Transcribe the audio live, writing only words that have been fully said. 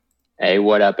Hey,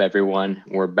 what up, everyone?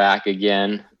 We're back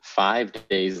again 5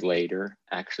 days later,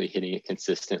 actually hitting it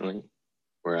consistently.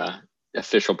 We're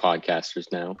official podcasters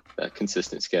now, a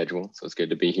consistent schedule, so it's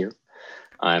good to be here.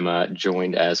 I'm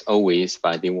joined, as always,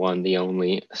 by the one, the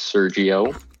only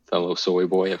Sergio, fellow soy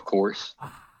boy, of course.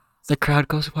 The crowd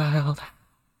goes wild.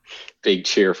 Big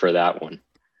cheer for that one.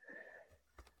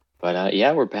 But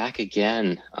yeah, we're back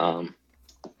again.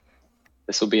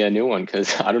 This will be a new one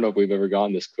because I don't know if we've ever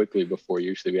gone this quickly before.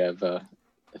 Usually we have a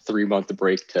 3-month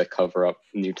break to cover up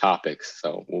new topics.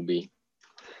 So we'll be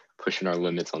pushing our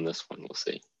limits on this one. We'll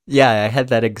see. Yeah, I had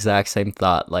that exact same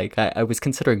thought. Like, I was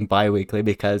considering bi-weekly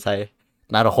because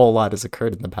not a whole lot has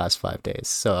occurred in the past 5 days.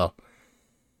 So,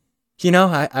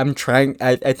 I'm trying.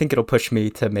 I think it'll push me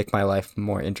to make my life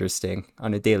more interesting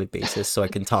on a daily basis so I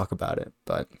can talk about it.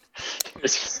 But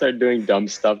just start doing dumb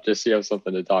stuff just so you have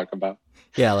something to talk about.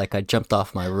 Yeah, like I jumped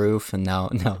off my roof and no,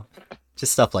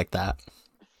 just stuff like that.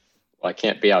 Well, I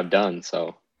can't be outdone,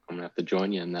 so I'm gonna have to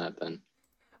join you in that then.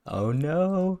 Oh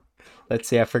no. Let's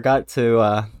see, I forgot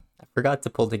to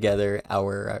pull together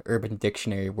our Urban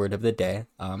Dictionary word of the day.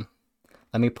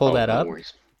 Let me pull that no up.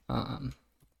 Worries.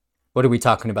 What are we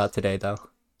talking about today, though?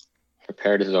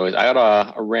 Prepared as always. I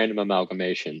got a random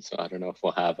amalgamation, so I don't know if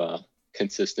we'll have a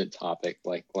consistent topic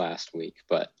like last week,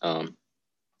 but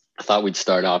I thought we'd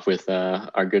start off with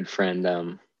our good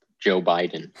friend Joe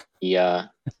Biden. He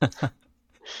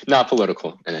not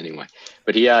political in any way,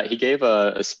 but he gave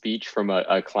a speech from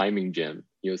a climbing gym.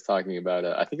 He was talking about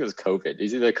I think it was COVID.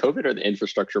 Is either COVID or the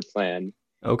infrastructure plan.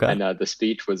 Okay. And the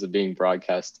speech was being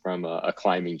broadcast from a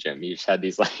climbing gym. He just had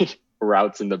these like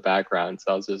routes in the background.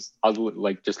 So I was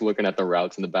like just looking at the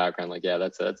routes in the background, like, yeah,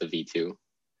 that's a V2.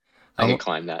 I can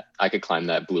climb that. I could climb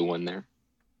that blue one there.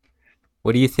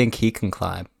 What do you think he can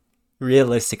climb?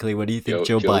 Realistically, what do you think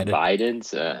Joe Biden?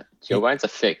 Joe Biden's a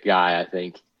fit guy, I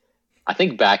think. I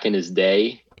think back in his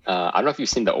day, I don't know if you've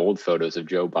seen the old photos of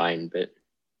Joe Biden, but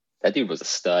that dude was a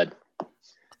stud.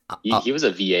 He was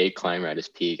a V8 climber at his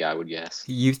peak, I would guess.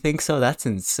 You think so? That's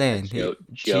insane.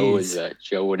 Joe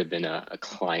would have been a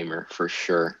climber for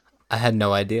sure. I had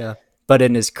no idea. But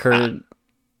in his current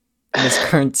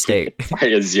state,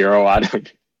 a zero. I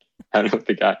don't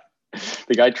know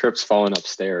the guy trips falling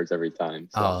upstairs every time.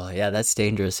 So. Oh yeah, that's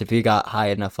dangerous. If he got high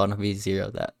enough on a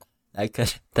V0, that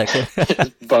could his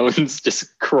bones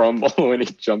just crumble when he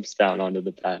jumps down onto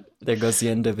the pad. There goes the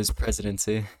end of his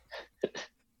presidency.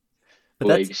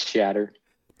 Legs shatter.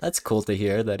 That's cool to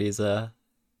hear that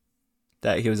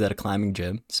that he was at a climbing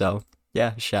gym. So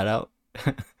yeah, shout out.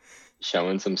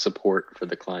 Showing some support for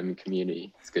the climbing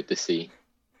community. It's good to see.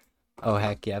 Oh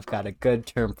heck yeah, I've got a good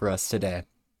term for us today.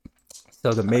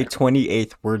 So the May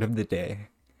 28th word of the day,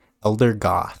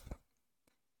 Eldergoth.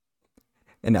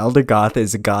 An Eldergoth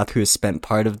is a goth who has spent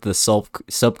part of the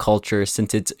subculture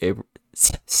since its...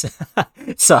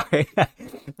 Sorry,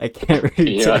 I can't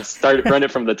read. Yeah, run it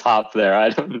from the top there.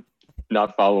 I'm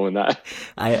not following that.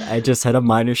 I just had a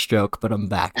minor stroke, but I'm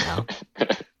back now.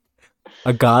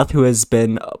 A goth who has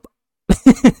been...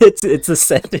 it's a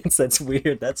sentence that's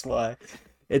weird, that's why.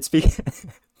 It's because...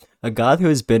 A goth who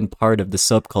has been part of the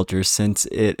subculture since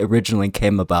it originally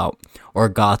came about, or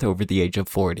goth over the age of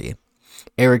 40.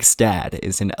 Eric's dad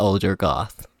is an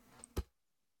Eldergoth.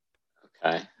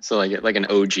 Okay, so like an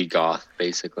OG goth,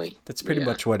 basically. That's pretty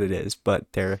much what it is,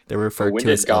 but they're referred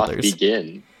to as goth elders.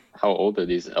 Begin? How old are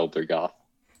these Eldergoth?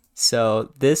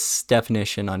 So this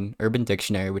definition on Urban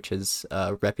Dictionary, which is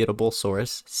a reputable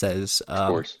source, says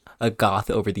a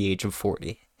goth over the age of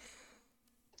 40.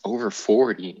 Over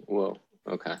 40? Whoa,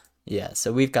 okay. Yeah,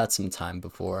 so we've got some time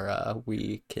before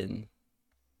we can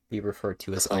be referred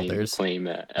to as elders. Claim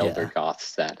Eldergoth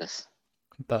status.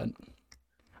 But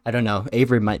I don't know.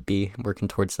 Avery might be working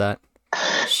towards that.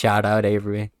 Shout out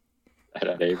Avery.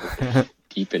 Shout out Avery.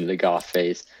 Deep into the goth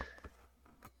phase.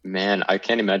 Man, I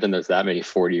can't imagine there's that many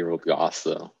 40-year-old goths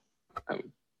though.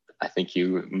 I think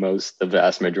the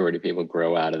vast majority of people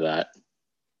grow out of that.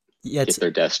 Yeah, get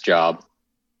their desk job.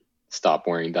 Stop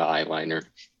wearing the eyeliner.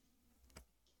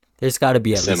 There's got to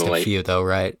be at least a few, though,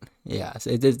 right? Yeah,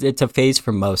 it's a phase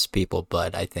for most people,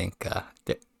 but I think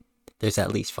there's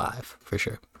at least 5 for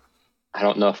sure. I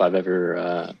don't know if I've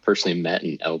ever personally met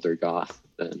an Eldergoth.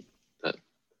 But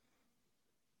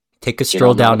take a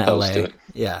stroll down LA.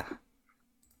 Yeah.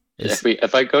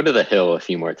 If I go to the Hill a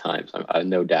few more times, I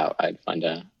no doubt I'd find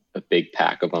a big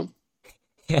pack of them.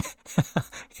 Yeah.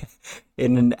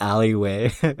 In an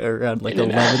alleyway around like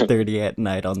 11:30 at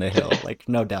night on the Hill. Like,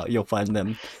 no doubt you'll find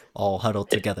them all huddled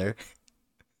together.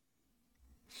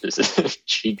 Just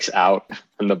cheeks out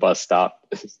from the bus stop.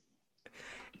 Just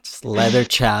leather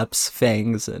chaps,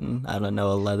 fangs, and I don't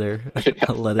know, a leather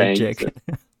jig.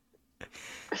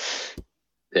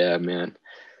 Yeah, man.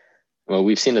 Well,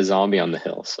 we've seen a zombie on the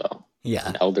hill, so Yeah,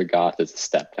 an Eldergoth is a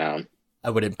step down. I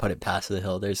wouldn't put it past the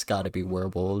hill. There's got to be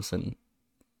werewolves and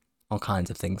all kinds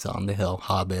of things on the hill.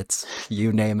 Hobbits,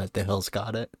 you name it, the hill's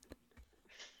got it.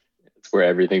 It's where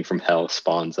everything from hell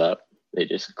spawns up. They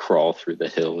just crawl through the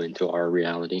hill into our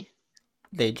reality.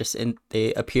 They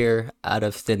appear out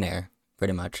of thin air,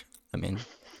 pretty much. I mean,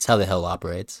 it's how the hill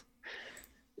operates.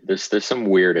 There's some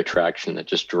weird attraction that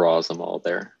just draws them all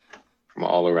there from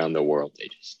all around the world.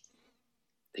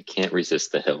 They can't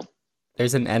resist the hill.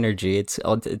 There's an energy. It's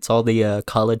all the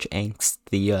college angst,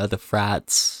 the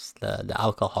frats, the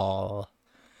alcohol.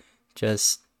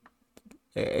 Just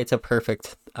it's a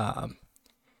perfect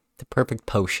the perfect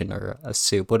potion or a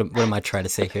soup. What am I trying to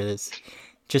say here? Is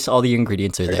just all the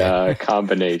ingredients are there.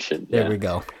 Combination. There we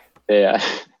go. Yeah.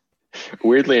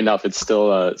 Weirdly enough, it's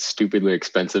still stupidly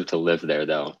expensive to live there,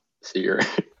 though. So you're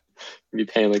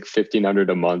paying like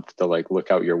 $1,500 a month to like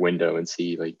look out your window and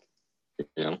see like,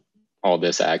 all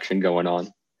this action going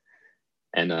on,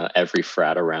 and every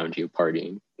frat around you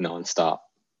partying nonstop.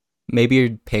 Maybe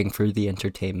you're paying for the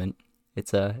entertainment.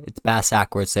 It's bass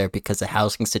backwards there because the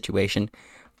housing situation,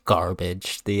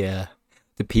 garbage. The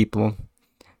people,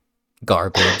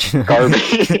 garbage.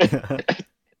 Garbage.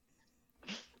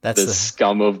 That's the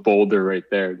scum of Boulder right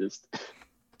there, just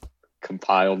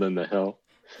compiled in the hill.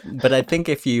 But I think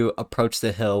if you approach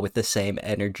the hill with the same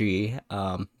energy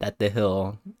that the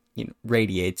hill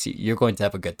radiates, you're going to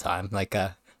have a good time. Like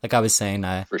I was saying,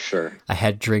 for sure, I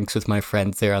had drinks with my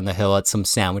friends there on the hill at some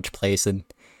sandwich place, and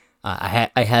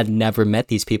I had never met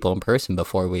these people in person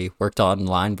before. We worked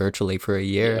online virtually for a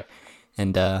year,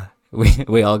 and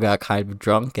we all got kind of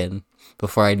drunk, and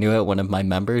before I knew it, one of my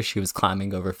members, she was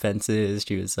climbing over fences.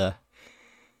 She was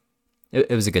it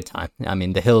was a good time. I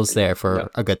mean, the hill's there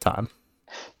for a good time.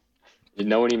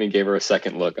 No one even gave her a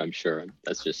second look, I'm sure.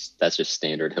 That's just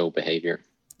standard hill behavior.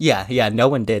 Yeah, no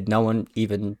one did. No one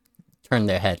even turned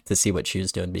their head to see what she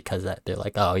was doing because they're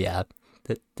like, oh yeah,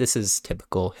 this is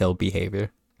typical hill behavior.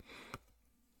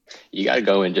 You got to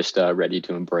go in just ready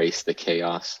to embrace the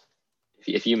chaos.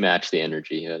 If you match the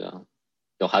energy,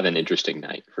 you'll have an interesting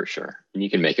night for sure. And you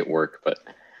can make it work, but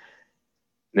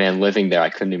man, living there, I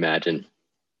couldn't imagine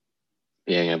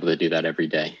being able to do that every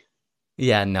day.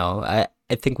 Yeah, no, I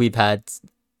think we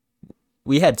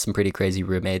had some pretty crazy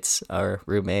roommates. Our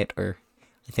roommate, or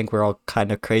I think we're all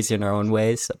kind of crazy in our own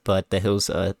ways, but the hill's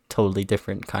a totally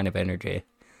different kind of energy.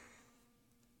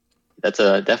 That's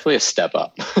definitely a step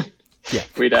up. Yeah.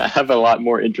 We'd have a lot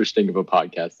more interesting of a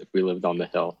podcast if we lived on the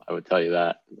hill. I would tell you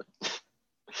that.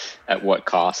 At what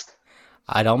cost?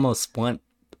 I'd almost want,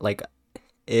 like,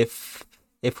 if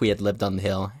we had lived on the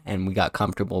hill and we got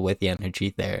comfortable with the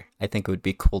energy there, I think it would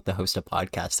be cool to host a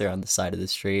podcast there on the side of the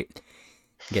street.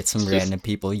 Get some random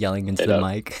people yelling into the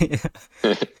mic.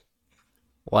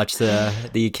 Watch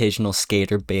the occasional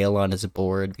skater bail on his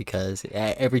board, because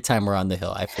every time we're on the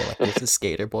hill, I feel like there's a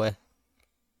skater boy.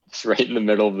 It's right in the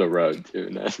middle of the road, too.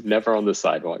 Never on the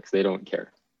sidewalks. They don't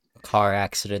care. Car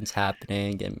accidents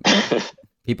happening and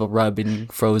people rubbing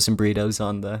frozen burritos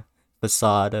on the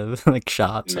facade of like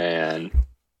shops. Man,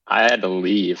 I had to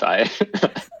leave. I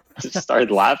just started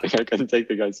laughing. I couldn't take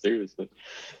the guy seriously.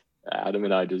 Adam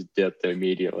and I just dipped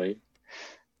immediately.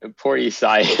 And poor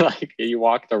Isai, like, he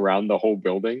walked around the whole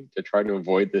building to try to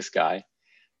avoid this guy.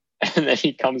 And then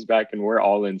he comes back and we're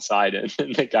all inside it,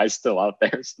 and the guy's still out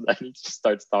there. So then he just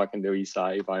starts talking to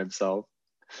Isai by himself.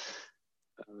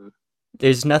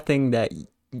 There's nothing that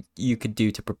you could do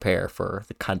to prepare for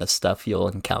the kind of stuff you'll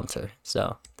encounter.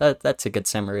 So that's a good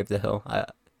summary of the hill. I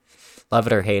love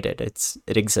it or hate it.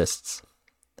 It exists.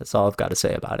 That's all I've got to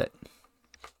say about it.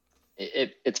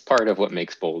 It's part of what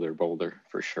makes Boulder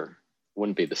for sure.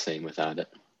 Wouldn't be the same without it.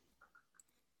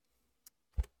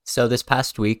 So this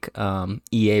past week,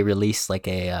 EA released like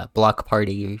a block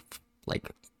party, like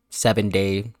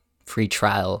 7-day free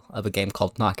trial of a game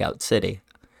called Knockout City.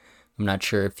 I'm not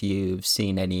sure if you've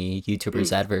seen any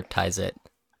YouTubers advertise it.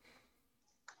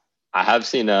 I have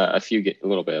seen a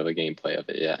little bit of a gameplay of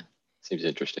it. Yeah, seems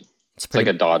interesting. It's like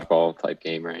a dodgeball type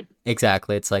game, right?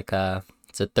 Exactly. It's like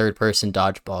it's a third-person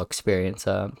dodgeball experience.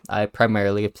 I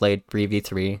primarily played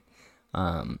 3v3.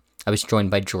 I was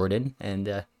joined by Jordan,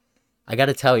 and I got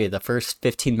to tell you, the first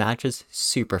 15 matches,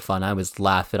 super fun. I was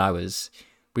laughing.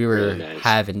 We were really nice.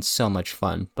 Having so much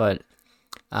fun. But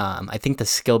I think the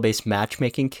skill-based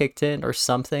matchmaking kicked in or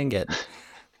something.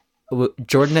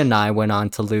 Jordan and I went on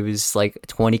to lose like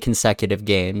 20 consecutive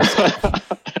games.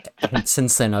 And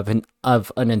since then,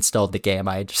 I've uninstalled the game.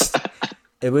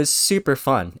 It was super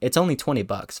fun. It's only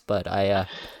 $20, but I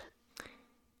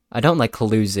don't like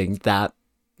losing that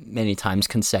many times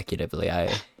consecutively.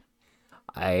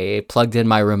 I plugged in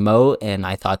my remote and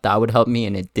I thought that would help me,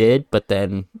 and it did, but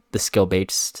then the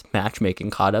skill-based matchmaking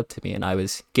caught up to me and I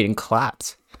was getting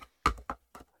clapped.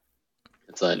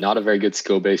 It's not a very good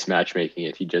skill-based matchmaking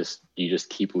if you just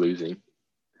keep losing.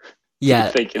 Yeah.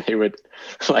 You'd think they would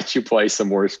let you play some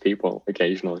worse people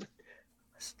occasionally.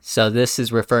 So this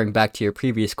is referring back to your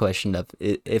previous question of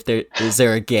if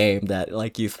there a game that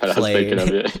like you've played. I was thinking of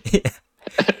it.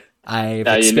 I've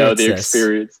now you know the this.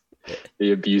 experience,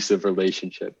 the abusive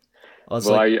relationship. Well,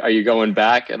 like, are you going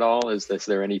back at all? Is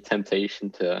there any temptation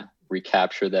to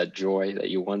recapture that joy that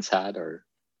you once had, or?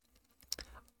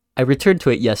 I returned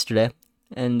to it yesterday,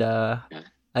 and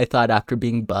I thought after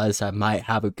being buzzed I might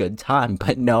have a good time,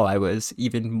 but no, I was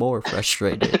even more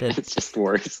frustrated. It's just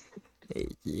worse.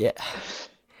 Yeah.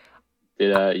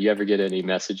 Did you ever get any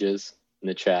messages in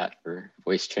the chat or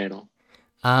voice channel?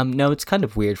 No, it's kind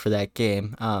of weird for that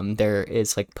game. There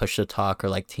is like push to talk or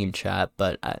like team chat,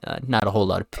 but not a whole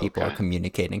lot of people are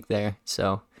communicating there.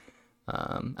 So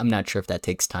I'm not sure if that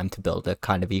takes time to build a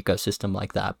kind of ecosystem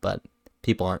like that, but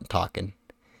people aren't talking.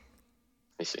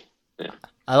 I see. Yeah.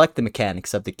 I like the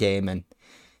mechanics of the game, and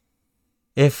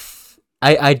if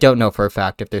I don't know for a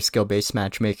fact if there's skill-based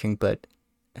matchmaking, but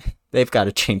they've got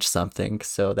to change something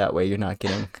so that way you're not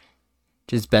getting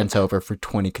just bent over for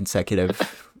 20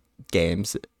 consecutive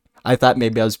games. I thought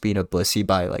maybe I was being a pussy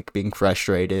by like being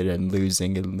frustrated and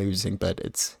losing, but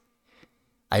it's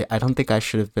I don't think I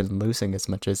should have been losing as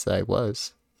much as I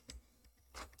was.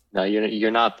 No,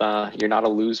 you're not a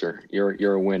loser.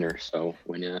 You're a winner. So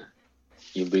when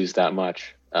you lose that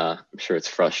much, I'm sure it's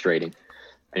frustrating.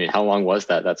 I mean, how long was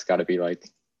that? That's got to be like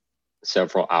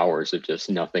several hours of just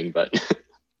nothing but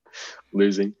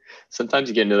losing. Sometimes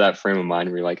you get into that frame of mind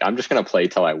where you're like, I'm just gonna play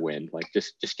till I win. Like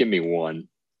just give me one.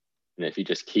 And if you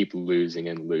just keep losing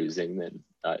and losing, then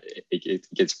it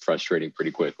gets frustrating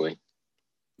pretty quickly.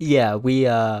 Yeah, we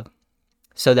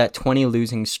so that 20 game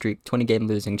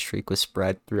losing streak was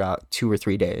spread throughout 2 or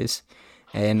 3 days,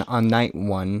 and on night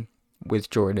 1 with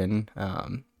Jordan,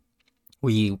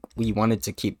 we wanted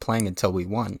to keep playing until we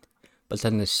won, but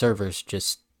then the servers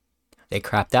they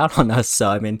crapped out on us. So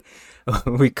I mean,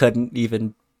 we couldn't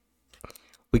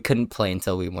play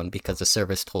until we won because the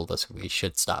servers told us we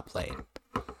should stop playing.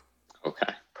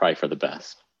 Okay, probably for the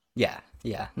best. Yeah.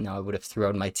 No, I would have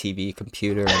thrown my TV,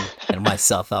 computer, and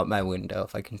myself out my window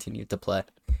if I continued to play.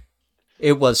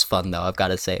 It was fun though. I've got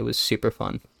to say, it was super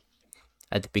fun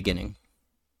at the beginning.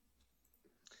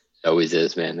 It always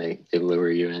is, man. They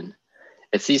lure you in.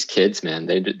 It's these kids, man.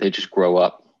 They just grow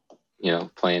up,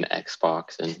 playing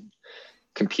Xbox and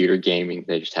computer gaming.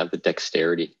 They just have the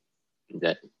dexterity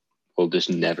that will just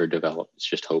never develop. It's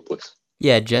just hopeless.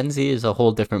 Yeah, Gen Z is a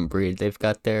whole different breed. They've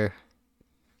got their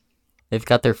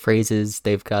phrases.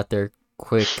 They've got their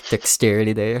quick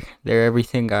dexterity. They're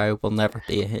everything I will never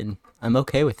be, and I'm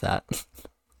okay with that.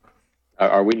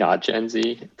 Are we not Gen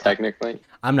Z technically?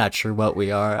 I'm not sure what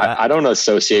we are. I don't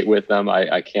associate with them.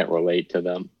 I can't relate to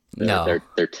them. No,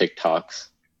 they're TikToks.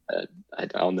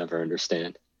 I'll never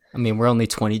understand. I mean, we're only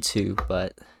 22,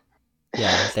 but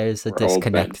yeah, there's a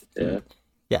disconnect.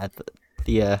 Yeah,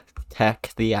 the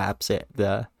tech, the apps,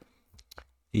 the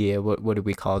what do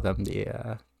we call them?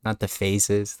 The not the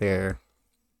phases. They're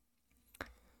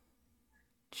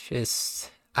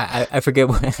just I forget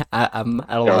what I'm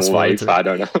at a loss for words. I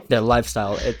don't know. Their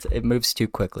lifestyle. It moves too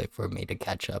quickly for me to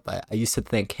catch up. I used to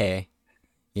think, hey,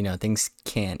 things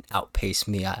can't outpace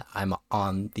me. I'm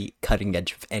on the cutting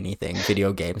edge of anything,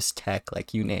 video games, tech,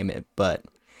 like you name it. But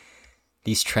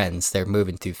these trends, they're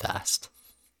moving too fast.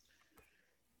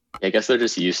 I guess they're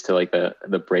just used to like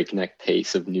the breakneck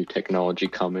pace of new technology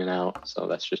coming out. So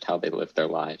that's just how they live their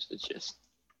lives. It's just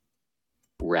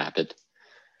rapid.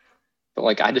 But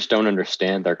like, I just don't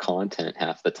understand their content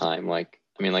half the time. Like,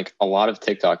 I mean, like a lot of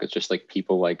TikTok is just like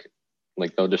people like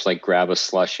they'll just like grab a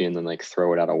slushie and then like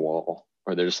throw it at a wall,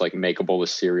 or they're just like make a bowl of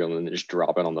cereal and then they just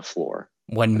drop it on the floor.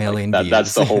 1 million views.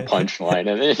 That's the whole punchline.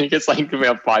 And then it gets like, we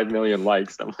have 5 million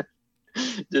likes. I'm like,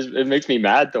 it makes me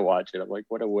mad to watch it. I'm like,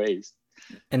 what a waste.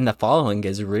 And the following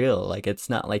is real. Like, it's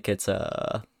not like it's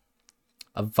a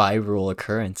viral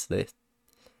occurrence.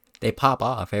 They pop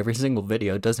off every single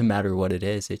video. It doesn't matter what it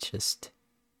is.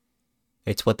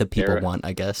 It's what the people want,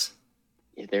 I guess.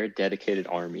 Yeah, they're a dedicated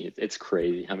army. It's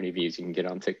crazy how many views you can get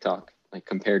on TikTok, like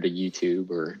compared to YouTube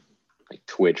or like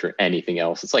Twitch or anything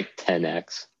else. It's like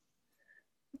 10x.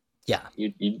 Yeah.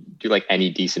 You do like any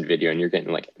decent video and you're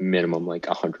getting like minimum like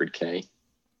 100K.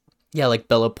 Yeah, like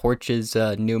Bella Porch's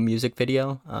new music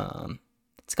video.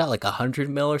 It's got like 100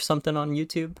 mil or something on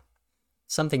YouTube.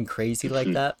 Something crazy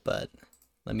like that, but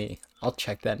I'll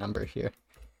check that number here.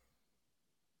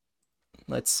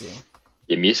 Let's see.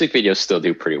 Yeah, music videos still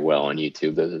do pretty well on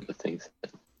YouTube. Those are the things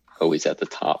that are always at the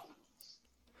top.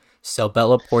 So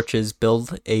Bella Porch's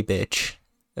Build a Bitch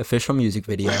official music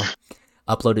video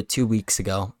uploaded 2 weeks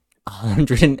ago.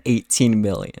 118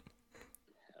 million.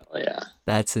 Oh, yeah.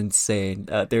 That's insane.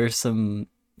 There's some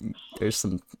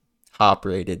top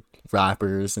rated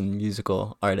rappers and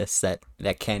musical artists that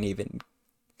can't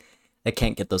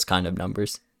get those kind of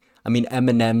numbers. I mean,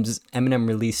 Eminem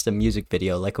released a music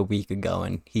video like a week ago,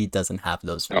 and he doesn't have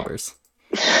those numbers.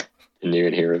 Didn't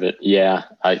even hear of it. Yeah,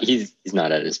 he's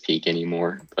not at his peak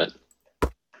anymore. But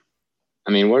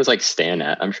I mean, what does like Stan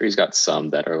at? I'm sure he's got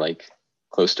some that are like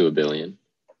close to 1 billion.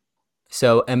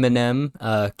 So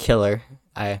Eminem, Killer.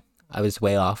 I was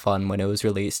way off on when it was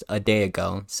released a day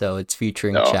ago. So it's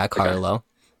featuring Jack Harlow.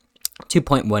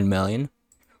 2.1 million,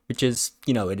 which is,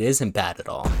 it isn't bad at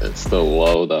all. It's still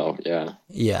low though. Yeah.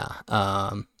 Yeah.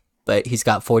 But he's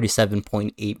got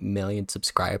 47.8 million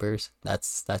subscribers.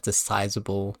 That's a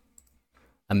sizable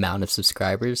amount of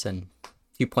subscribers, and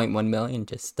 2.1 million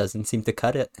just doesn't seem to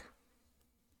cut it.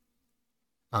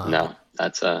 No,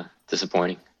 that's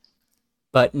disappointing.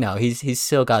 But no, he's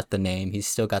still got the name. He's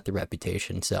still got the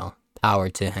reputation. So power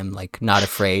to him. Like, Not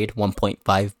Afraid,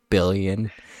 1.5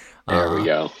 billion. There we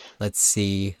go. Let's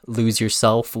see. Lose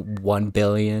Yourself, 1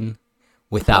 billion.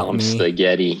 Without Me.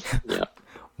 Spaghetti. Yeah.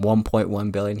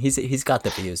 1.1 billion. He's got the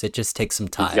views. It just takes some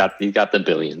time. He's got the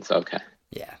billions. Okay.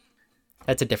 Yeah.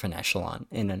 That's a different echelon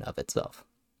in and of itself.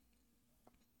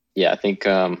 Yeah, I think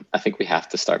we have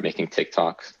to start making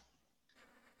TikToks.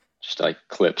 Just like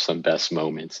clip some best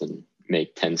moments and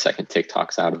make 10-second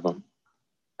TikToks out of them.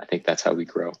 I think that's how we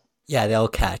grow. Yeah, they'll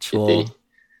catch. But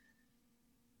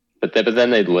then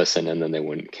they'd listen and then they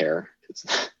wouldn't care.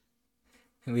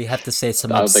 We have to say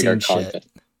some obscene shit.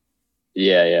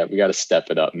 Yeah, we got to step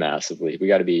it up massively. We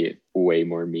got to be way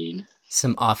more mean.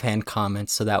 Some offhand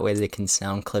comments so that way they can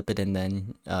sound clip it and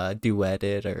then duet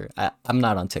it. Or I'm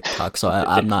not on TikTok, so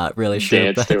I'm not really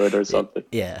sure. Dance to it or something.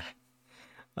 Yeah.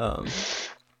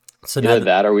 So either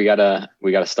that or we gotta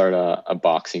start a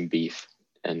boxing beef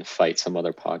and fight some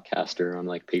other podcaster on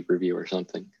like pay-per-view or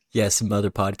something. Yeah, some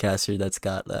other podcaster that's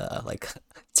got like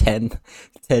 10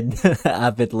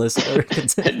 avid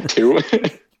listeners. 2.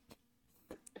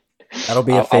 That'll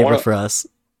be a favor for us.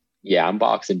 Yeah, I'm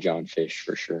boxing John Fish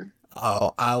for sure.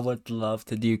 Oh, I would love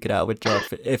to duke it out with John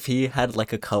Fish. If he had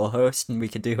like a co-host and we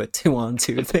could do a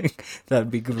 2-on-2 thing,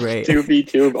 that'd be great.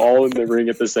 2v2 all in the ring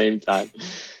at the same time.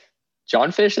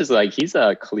 John Fish is like, he's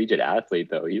a collegiate athlete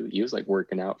though. He was like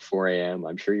working out 4 a.m.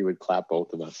 I'm sure he would clap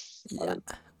both of us. Yeah,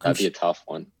 that'd be a tough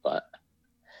one, but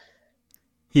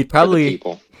he'd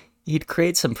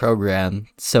create some program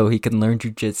so he can learn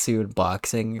jiu-jitsu and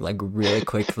boxing like really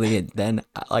quickly, and then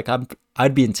like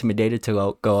I'd be intimidated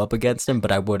to go up against him,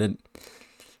 but I wouldn't.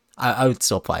 I would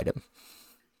still fight him.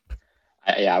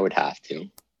 I would have to.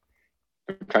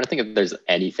 I'm trying to think if there's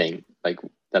anything like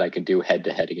that I could do head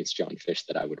to head against John Fish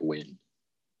that I would win.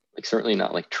 Like certainly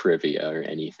not like trivia or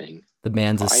anything. The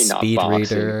man's a speed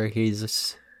reader. He's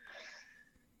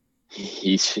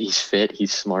fit.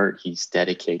 He's smart. He's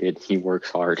dedicated. He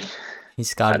works hard.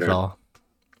 He's got it all.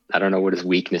 I don't know what his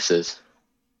weakness is.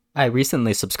 I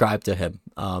recently subscribed to him,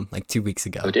 like 2 weeks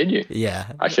ago. Oh, did you?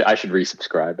 Yeah. I should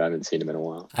resubscribe. I haven't seen him in a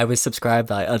while. I was subscribed.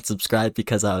 I unsubscribed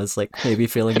because I was like maybe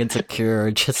feeling insecure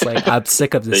or just like I'm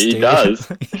sick of this. He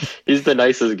does. He's the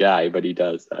nicest guy, but he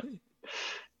does that.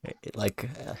 Like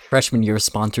freshman year,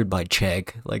 sponsored by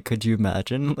Chegg. Like, could you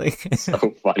imagine? Like, so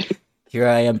funny. Here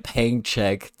I am paying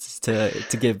Chegg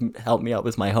to help me out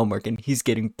with my homework, and he's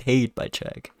getting paid by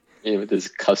Chegg. Yeah, with his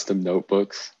custom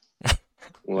notebooks.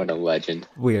 What a legend.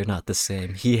 We are not the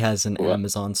same. He has an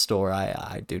Amazon store.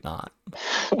 I do not.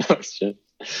 Oh, shit.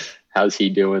 How's he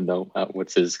doing though?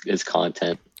 What's his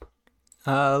content?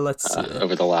 Let's see.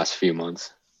 Over the last few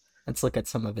months. Let's look at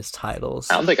some of his titles.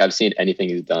 I don't think I've seen anything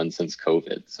he's done since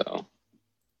COVID. So,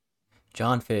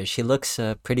 John Fish, he looks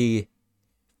pretty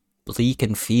bleak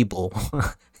and feeble.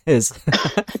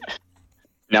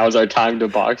 Now's our time to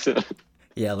box him.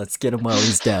 Yeah, let's get him while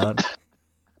he's down.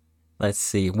 Let's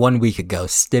see. 1 week ago,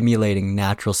 stimulating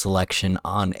natural selection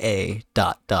on a ...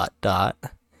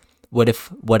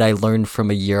 What I learned from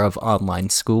a year of online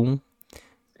school,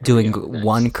 doing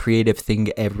one creative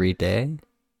thing every day.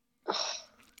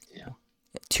 Yeah.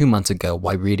 2 months ago,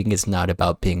 why reading is not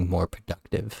about being more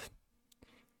productive.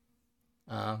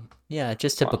 Yeah,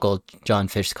 just typical John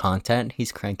Fish content.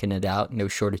 He's cranking it out. No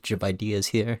shortage of ideas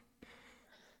here.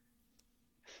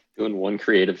 Doing one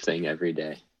creative thing every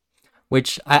day.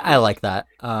 Which I like that.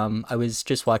 I was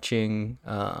just watching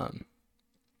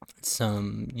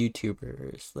some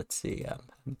YouTubers. Let's see.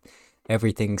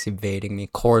 Everything's evading me.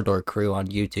 Corridor Crew on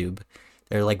YouTube.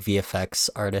 They're like VFX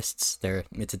artists.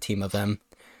 It's a team of them.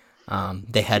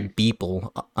 They had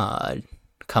Beeple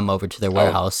come over to their Oh,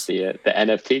 warehouse. the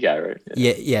NFT guy, right?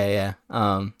 Yeah.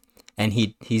 And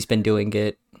he's been doing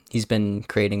it. He's been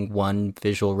creating one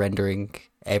visual rendering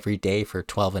every day for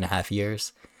 12 and a half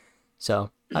years.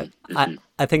 So Mm-hmm.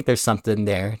 I think there's something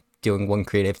there, doing one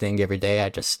creative thing every day.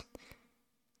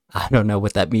 I don't know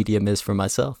what that medium is for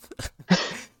myself.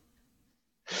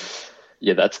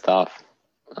 Yeah, that's tough.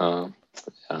 Yeah.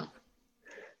 I'll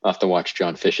have to watch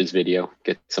John Fish's video,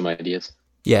 get some ideas.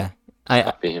 Yeah. I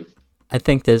Copy him. I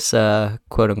think this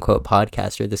quote unquote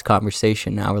podcast, or this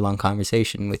conversation, hour long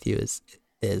conversation with you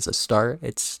is a start.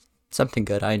 It's something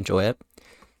good. I enjoy it.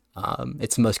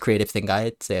 It's the most creative thing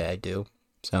I'd say I do.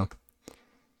 So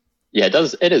Yeah,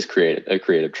 it is a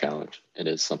creative challenge. It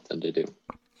is something to do.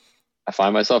 I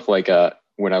find myself like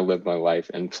when I live my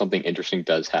life and something interesting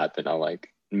does happen, I'll like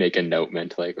make a note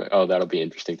mentally, like, oh, that'll be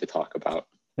interesting to talk about.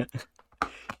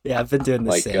 yeah, I've been doing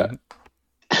the Like same.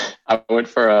 I went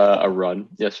for a run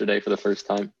yesterday for the first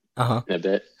time Uh-huh. in a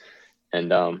bit,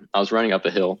 and I was running up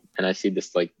a hill, and I see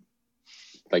this like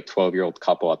 12-year-old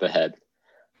couple up ahead.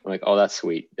 I'm like, oh, that's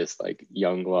sweet. This like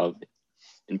young love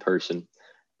in person.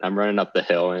 I'm running up the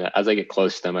hill, and as I get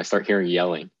close to them, I start hearing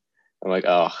yelling. I'm like,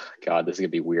 oh God, this is gonna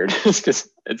be weird because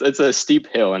it's a steep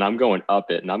hill, and I'm going up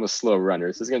it, and I'm a slow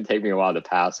runner. So this is gonna take me a while to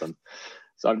pass them.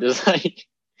 So I'm just like,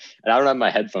 and I don't have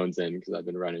my headphones in because I've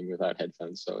been running without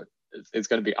headphones, so it's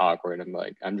gonna be awkward.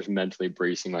 I'm just mentally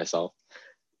bracing myself.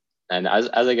 And as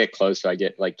I get closer, I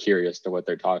get like curious to what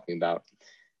they're talking about.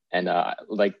 And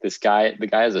like the guy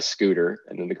has a scooter,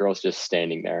 and then the girl's just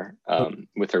standing there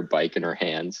with her bike in her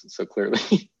hands. So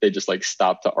clearly they just like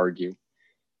stop to argue.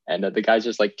 And the guy's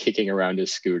just like kicking around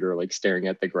his scooter, like staring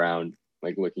at the ground,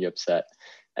 like looking upset.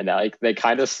 And like they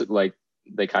kind of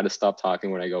stop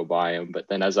talking when I go by him. But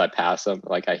then as I pass him,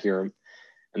 like I hear him,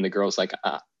 and the girl's like,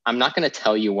 I'm not going to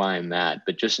tell you why I'm mad,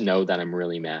 but just know that I'm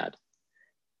really mad.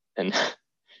 And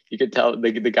you could tell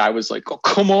the guy was like, oh,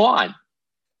 come on,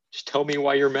 just tell me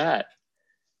why you're mad.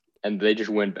 And they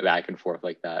just went back and forth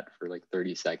like that for like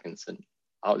 30 seconds. And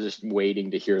I was just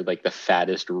waiting to hear like the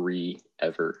fattest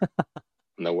ever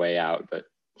on the way out. But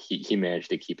he managed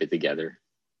to keep it together.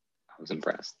 I was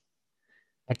impressed.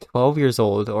 At 12 years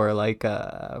old, or like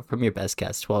from your best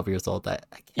guess, 12 years old, I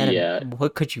can't. Yeah.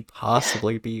 What could you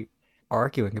possibly be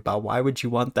arguing about? Why would you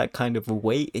want that kind of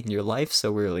weight in your life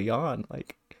so early on?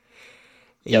 Like,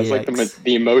 yeah, it's like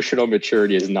the emotional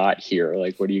maturity is not here.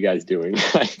 Like, what are you guys doing?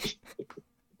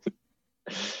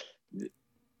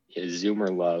 Yeah,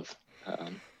 Zoomer love.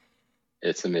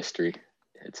 It's a mystery.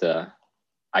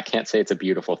 I can't say it's a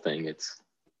beautiful thing. It's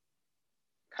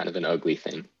kind of an ugly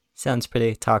thing. Sounds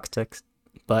pretty toxic,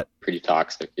 but pretty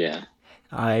toxic. Yeah.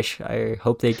 I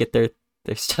hope they get their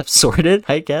stuff sorted,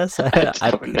 I guess.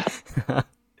 I don't know.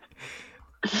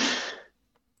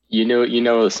 You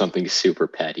know something super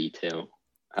petty too.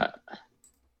 I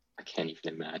can't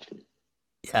even imagine.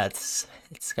 Yeah, it's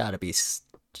got to be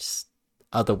just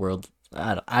otherworld.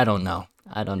 I don't know.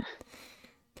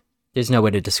 There's no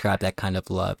way to describe that kind of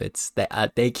love. It's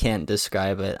they can't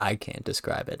describe it. I can't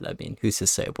describe it. I mean, who's to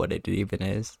say what it even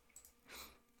is?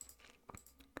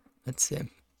 Let's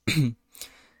see.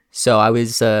 So I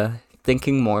was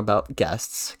thinking more about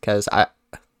guests, because I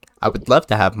would love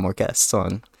to have more guests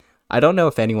on. I don't know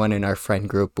if anyone in our friend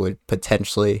group would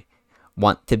potentially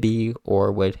want to be,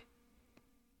 or would,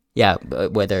 yeah,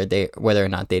 whether or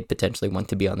not they'd potentially want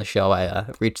to be on the show. I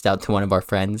reached out to one of our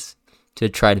friends to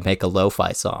try to make a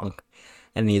lo-fi song,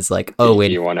 and he's like, "Oh,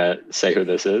 wait, you want to say who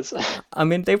this is?" I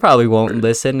mean, they probably won't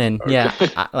listen, and okay. Yeah,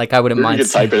 I wouldn't mind. You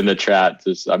can type it in the chat.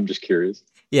 I'm just curious.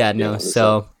 Yeah, no.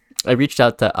 So I reached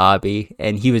out to Ayyye,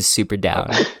 and he was super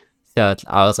down. So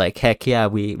I was like, "Heck yeah,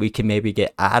 we can maybe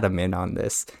get Adam in on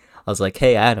this." I was like,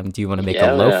 "Hey Adam, do you want to make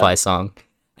a lo-fi song?"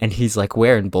 And he's like,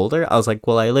 "Where, in Boulder?" I was like,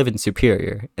 "Well, I live in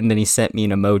Superior." And then he sent me an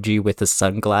emoji with the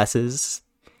sunglasses,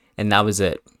 and that was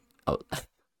it. I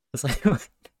was like,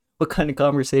 "What kind of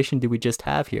conversation did we just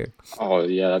have here?" Oh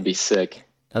yeah, that'd be sick.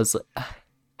 I was like,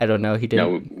 I don't know. He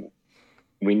didn't. No,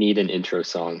 we need an intro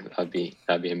song. That'd be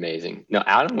amazing. No,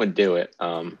 Adam would do it.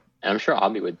 And I'm sure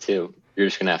Ayyye would too. You're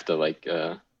just gonna have to like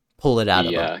pull it out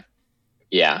of him.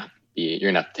 Yeah.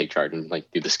 You're gonna have to take charge and like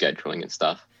do the scheduling and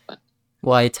stuff. But.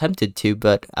 Well, I attempted to,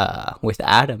 but with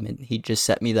Adam, and he just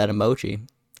sent me that emoji.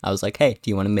 I was like, "Hey,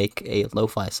 do you want to make a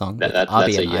lo-fi song?" That's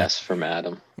a yes from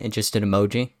Adam. And just an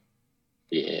emoji.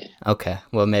 Yeah. Okay.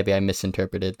 Well, maybe I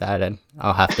misinterpreted that, and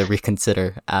I'll have to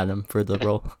reconsider Adam for the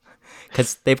role,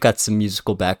 because they've got some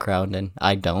musical background, and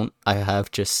I don't. I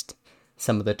have just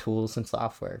some of the tools and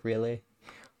software, really.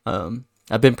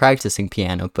 I've been practicing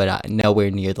piano, but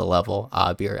nowhere near the level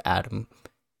Abby or Adam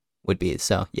would be.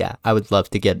 So yeah, I would love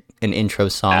to get an intro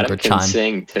song Adam or can chime.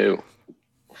 sing too.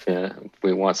 If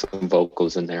we want some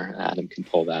vocals in there, Adam can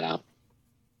pull that out.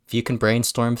 If you can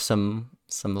brainstorm some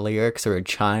lyrics or a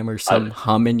chime or some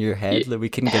hum in your head, Yeah. we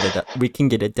can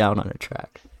get it down on a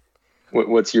track.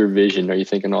 What's your vision? Are you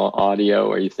thinking all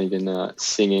audio? Are you thinking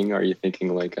singing? Are you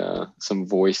thinking like some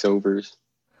voiceovers?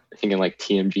 Are you thinking like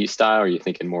TMG style? Or are you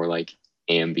thinking more like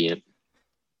ambient?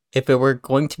 If it were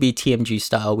going to be TMG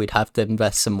style, we'd have to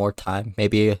invest some more time.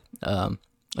 Maybe a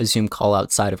Zoom call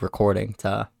outside of recording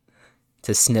to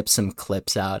snip some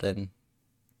clips out and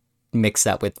mix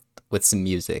that with some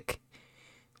music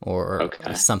or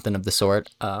something of the sort.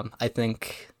 I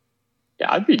think.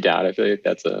 Yeah, I'd be down. I feel like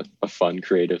that's a fun,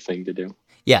 creative thing to do.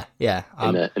 Yeah.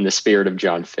 In the spirit of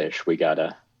John Fish, we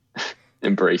gotta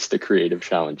embrace the creative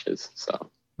challenges.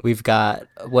 So we've got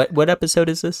what episode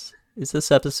is this? Is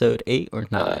this episode 8 or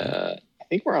 9? I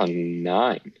think we're on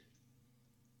 9.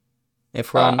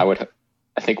 If we're on,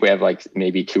 I think we have like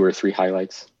maybe 2 or 3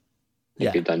 highlights. I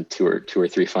think we've done two or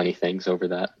three funny things over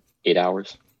that 8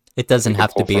 hours. It doesn't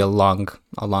have to be a long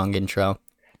intro.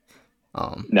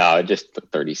 No, just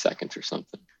 30 seconds or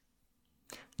something.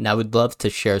 And I would love to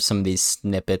share some of these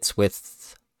snippets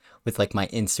with like my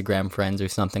Instagram friends or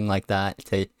something like that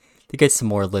to get some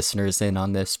more listeners in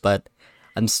on this, but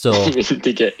I'm still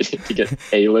to get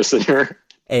a listener.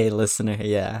 A listener,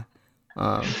 yeah.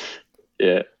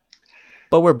 Yeah.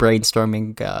 But we're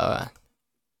brainstorming,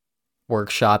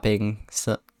 workshopping,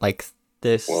 so, like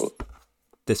this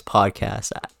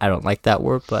podcast. I don't like that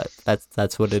word, but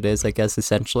that's what it is, I guess,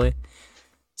 essentially.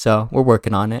 So we're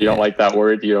working on it. You don't like that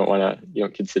word? You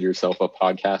don't consider yourself a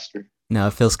podcaster? No,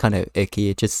 it feels kind of icky.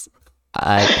 It just,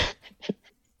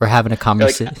 we're having a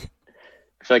conversation.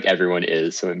 I feel like everyone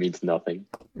is, so it means nothing.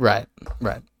 Right.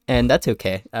 And that's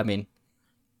okay. I mean,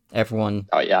 everyone.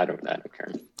 Oh yeah, I don't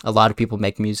care. A lot of people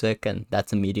make music, and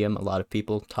that's a medium. A lot of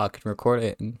people talk and record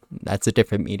it, and that's a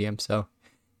different medium. So,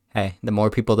 hey, the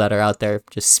more people that are out there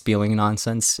just spewing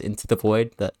nonsense into the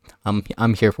void, that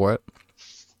I'm here for it.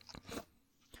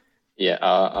 Yeah,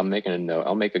 I'm making a note.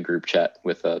 I'll make a group chat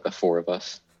with the 4 of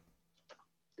us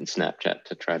in Snapchat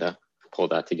to try to pull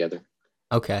that together.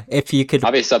 Okay, if you could.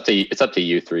 Obviously, it's up to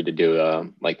you 3 to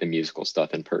do like the musical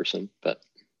stuff in person, but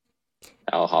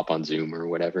I'll hop on Zoom or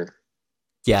whatever.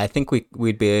 Yeah, I think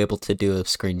we'd be able to do a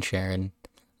screen share, and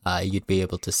you'd be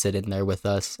able to sit in there with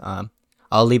us.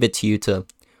 I'll leave it to you to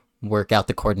work out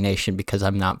the coordination because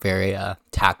I'm not very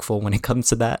tactful when it comes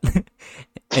to that.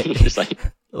 Just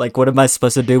like, what am I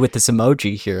supposed to do with this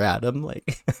emoji here, Adam?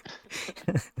 Like,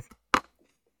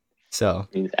 so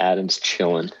means Adam's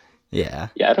chilling. Yeah.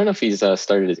 Yeah, I don't know if he's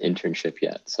started his internship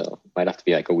yet, so might have to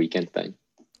be like a weekend thing.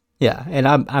 Yeah, and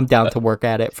I'm down to work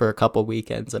at it for a couple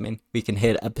weekends. I mean, we can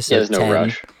hit episode 10 no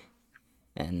rush.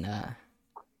 And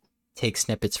take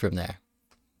snippets from there.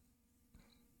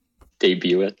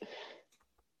 Debut it.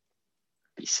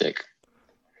 Be sick.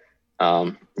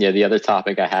 Yeah, the other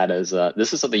topic I had is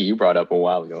this is something you brought up a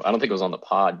while ago. I don't think it was on the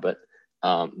pod, but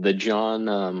the John,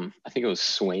 I think it was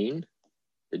Swain.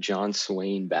 The John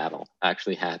Swain battle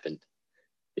actually happened.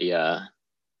 It was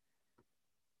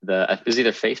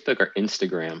either Facebook or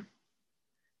Instagram.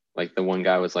 Like the one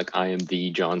guy was like, "I am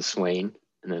the John Swain,"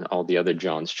 and then all the other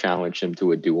Johns challenged him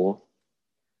to a duel.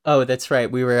 Oh, that's right.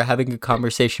 We were having a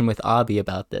conversation with Ayyye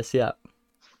about this. Yeah.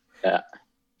 Yeah,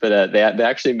 but they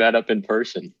actually met up in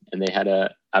person, and they had I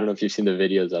don't know if you've seen the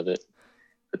videos of it,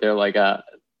 but they're like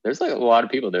there's like a lot of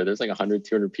people there. There's like 100,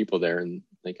 200 people there, and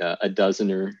like a dozen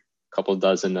or couple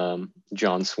dozen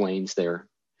John Swains there.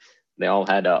 They all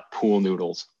had pool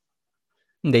noodles.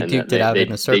 They duked it out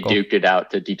in a circle. They duked it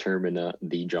out to determine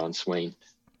the John Swain.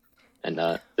 And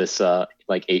this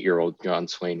like 8-year-old John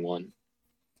Swain won.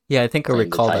 Yeah, I think I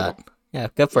recall that. Yeah,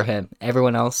 good for him.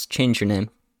 Everyone else, change your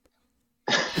name.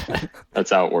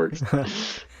 That's how it works.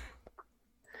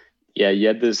 Yeah, you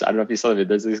had this, I don't know if you saw it,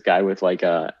 there's this guy with like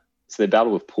so they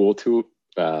battled with pool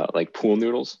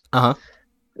noodles. Uh-huh.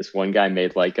 This one guy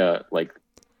made like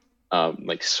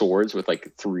swords with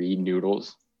like 3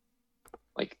 noodles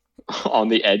like on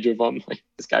the edge of them. Like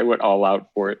this guy went all out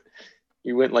for it.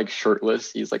 He went like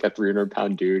shirtless. He's like a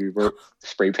 300-pound dude. He wrote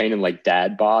spray painted like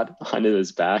dad bod onto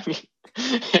his back.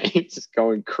 He's just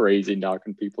going crazy,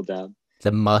 knocking people down.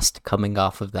 The must coming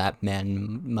off of that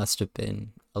man must have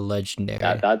been a legendary.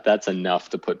 That's enough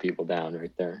to put people down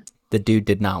right there. The dude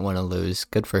did not want to lose.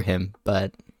 Good for him,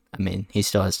 but I mean, he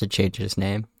still has to change his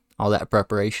name. All that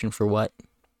preparation for what?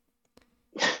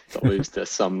 To lose to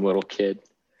some little kid.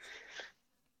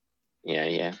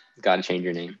 Yeah. Got to change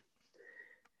your name.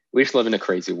 We just live in a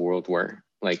crazy world where,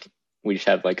 like, we just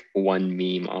have like one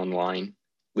meme online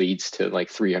leads to like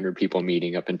 300 people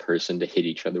meeting up in person to hit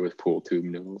each other with pool tube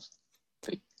noodles.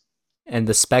 Like, And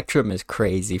the spectrum is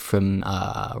crazy from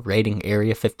rating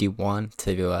Area 51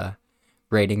 to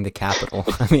rating the Capitol.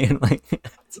 I mean, like,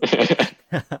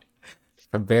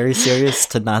 from very serious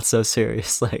to not so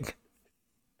serious. Like,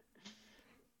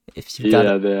 if you've got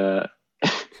yeah, the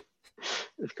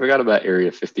I forgot about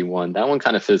Area 51. That one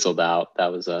kind of fizzled out.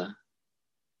 That was a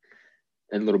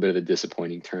little bit of a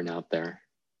disappointing turnout there.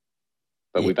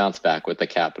 But we bounced back with the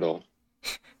Capitol,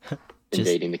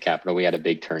 invading the Capitol. We had a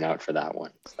big turnout for that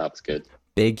one. So that was good.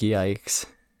 Big yikes.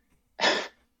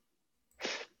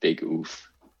 Big oof.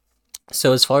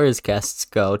 So as far as guests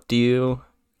go, do you,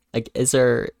 like, is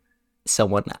there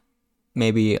someone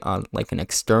maybe on like an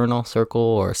external circle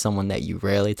or someone that you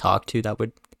rarely talk to that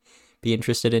would be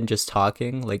interested in just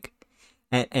talking? Like,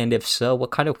 and if so,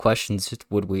 what kind of questions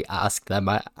would we ask them?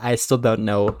 I still don't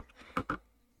know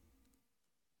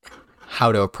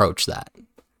how to approach that.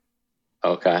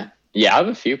 Okay. Yeah, I have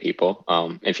a few people.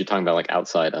 If you're talking about like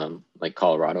outside, like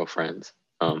Colorado friends,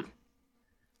 I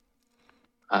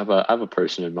have a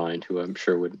person in mind who I'm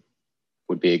sure would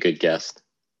be a good guest.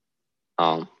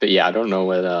 But yeah, I don't know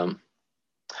what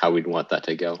how we'd want that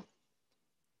to go.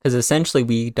 Because essentially,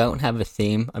 we don't have a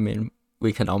theme. I mean,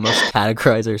 we can almost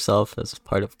categorize ourselves as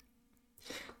part of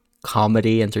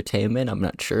comedy entertainment. I'm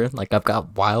not sure. Like, I've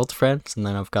got wild friends, and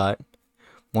then I've got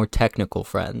more technical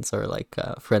friends, or like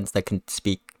friends that can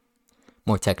speak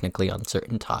more technically on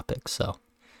certain topics. So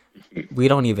we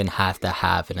don't even have to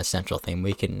have an essential theme.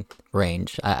 We can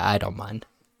range. I don't mind.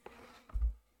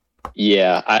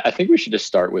 Yeah, I think we should just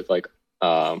start with like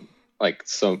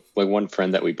some like one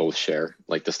friend that we both share,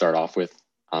 like to start off with,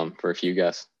 for a few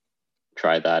guests.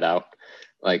 Try that out.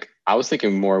 Like I was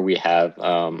thinking more we have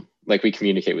like we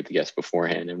communicate with the guests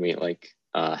beforehand and we like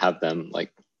have them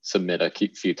like submit a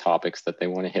few topics that they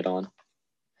want to hit on.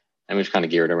 And we just kind of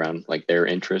gear it around like their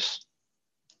interests.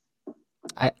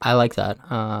 I like that.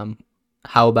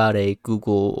 How about a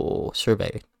Google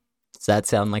survey? Does that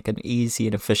sound like an easy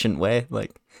and efficient way?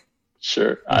 Like,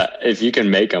 sure, if you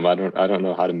can make them, I don't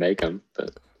know how to make them,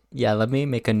 but yeah, let me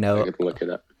make a I note. could look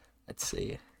it up. Let's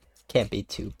see. Can't be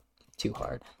too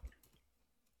hard.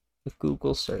 The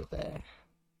Google survey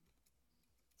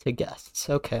to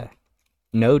guests. Okay,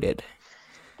 noted.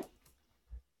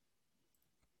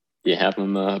 You have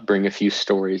them bring a few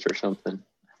stories or something.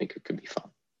 I think it could be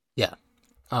fun. Yeah.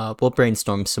 We'll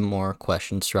brainstorm some more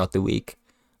questions throughout the week.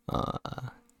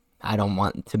 I don't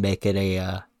want to make it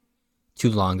a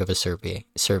too long of a survey.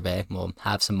 We'll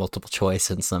have some multiple choice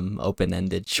and some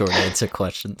open-ended short answer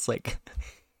questions. Like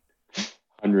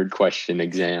 100-question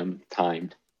exam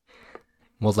timed.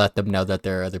 We'll let them know that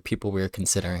there are other people we're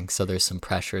considering, so there's some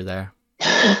pressure there.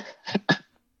 It's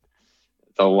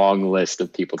a long list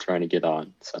of people trying to get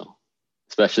on, so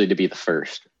especially to be the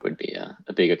first would be a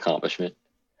big accomplishment.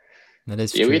 That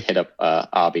is true. We'd hit up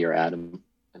Ayyye or Adam.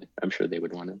 I'm sure they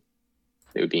would want to.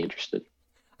 They would be interested.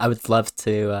 I would love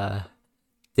to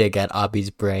dig at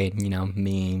Ayyye's brain,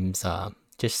 memes,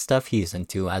 just stuff he's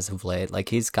into as of late. Like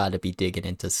he's got to be digging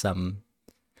into some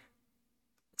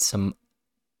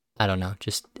I don't know,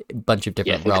 just a bunch of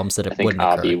different realms that it wouldn't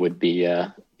occur. I think Ayyye would be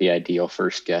the ideal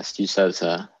first guest. He just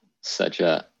has such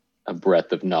a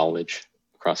breadth of knowledge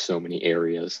across so many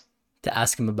areas. To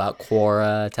ask him about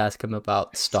Quora, to ask him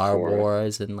about Star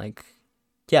Wars, and like,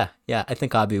 yeah, I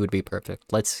think Ayyye would be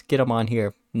perfect. Let's get him on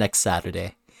here next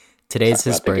Saturday. Today's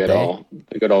his birthday.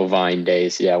 The good old Vine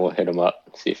days. Yeah, we'll hit him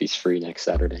up, see if he's free next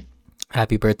Saturday.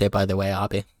 Happy birthday, by the way,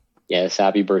 Ayyye. Yes,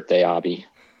 happy birthday, Ayyye.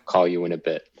 Call you in a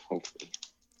bit, hopefully.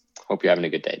 Hope you're having a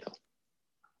good day, though.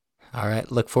 All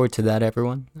right, look forward to that,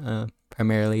 everyone.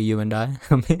 Primarily you and I.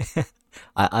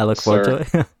 I look forward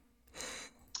to it.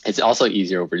 It's also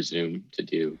easier over Zoom to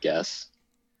do guests.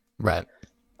 Right.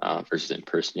 Versus in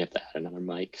person, you have to add another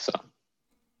mic. So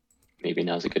maybe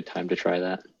now's a good time to try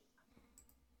that.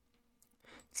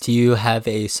 Do you have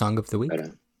a song of the week?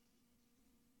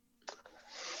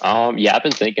 Yeah, I've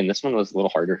been thinking this one was a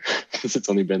little harder because it's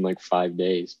only been like 5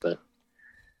 days, but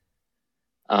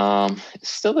it's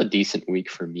still a decent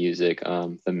week for music.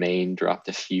 The Main dropped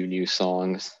a few new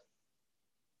songs,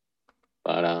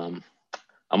 but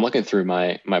I'm looking through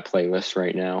my playlist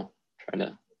right now, trying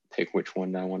to pick which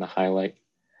one I want to highlight.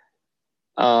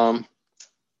 I'll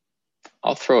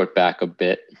throw it back a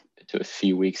bit to a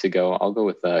few weeks ago. I'll go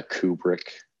with Kubrick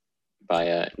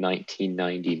by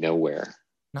 1990 Nowhere.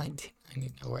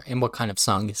 1990 Nowhere. And what kind of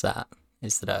song is that?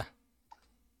 Is it a...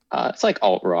 it's like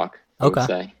alt rock, I would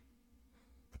say.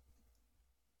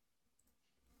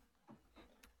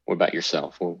 What about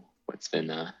yourself? What's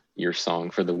been your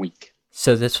song for the week?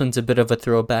 So this one's a bit of a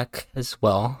throwback as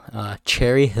well.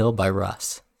 Cherry Hill by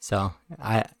Russ. So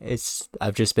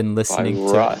I've just been By listening to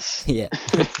it. Russ. Yeah,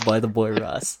 by the boy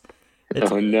Russ.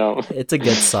 It's Oh no. it's a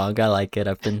good song. I like it.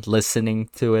 I've been listening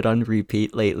to it on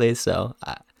repeat lately, so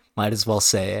I might as well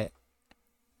say it.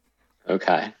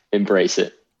 Okay. Embrace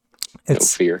it. No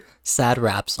It's fear. sad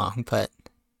rap song, but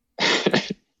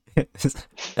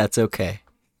that's okay.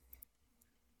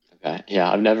 Okay.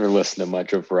 Yeah, I've never listened to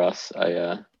much of Russ.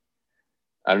 I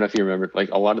don't know if you remember, like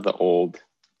a lot of the old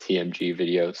TMG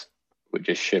videos would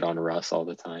just shit on Russ all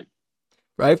the time.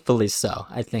 Rightfully so.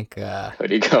 I think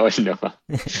Cody go, no,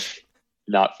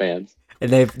 not fans.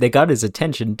 and they got his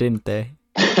attention, didn't they?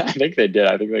 I think they did.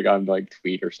 I think they got him to like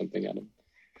tweet or something at him.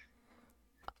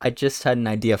 I just had an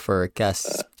idea for a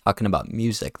guest talking about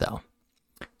music though.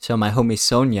 So my homie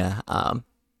Sonia,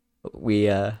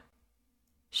 we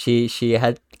she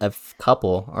had a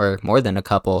couple or more than a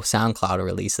couple SoundCloud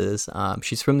releases.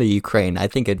 She's from the Ukraine. I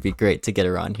think it'd be great to get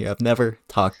her on here. I've never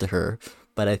talked to her,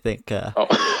 but I think Oh.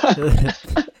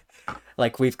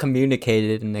 like we've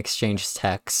communicated and exchanged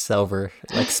texts over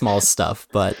like small stuff,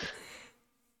 but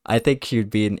I think she'd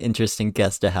be an interesting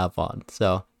guest to have on.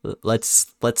 So let's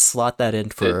slot that in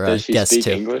for Does she guest speak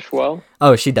two. English well?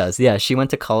 Oh, she does. Yeah, she went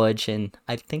to college in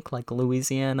I think like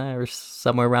Louisiana or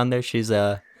somewhere around there. She's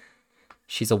a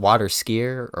water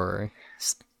skier or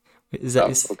is that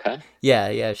Oh, okay.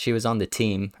 yeah, she was on the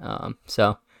team.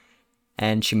 So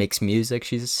and she makes music.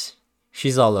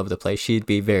 She's all over the place. She'd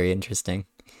be very interesting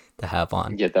to have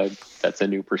on. Yeah, that's a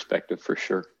new perspective for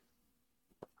sure.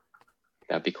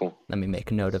 That'd be cool. Let me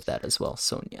make a note of that as well,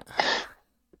 Sonia.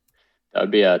 That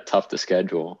would be tough to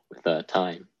schedule with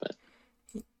time, but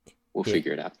we'll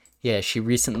figure it out. Yeah, she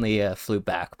recently flew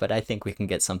back, but I think we can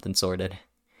get something sorted.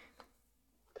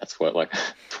 That's what, like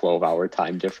 12-hour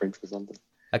time difference or something?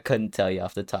 I couldn't tell you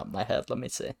off the top of my head. Let me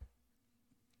see.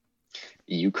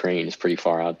 Ukraine is pretty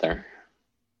far out there.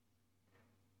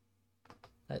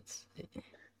 Let's see.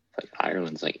 Like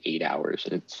Ireland's like 8 hours.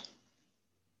 It's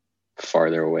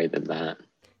farther away than that.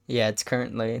 Yeah, it's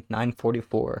currently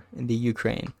 9:44 in the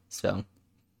Ukraine. So.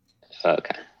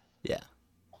 Okay. Yeah.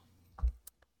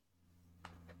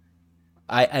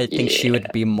 I think she would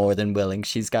be more than willing.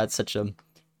 She's got such a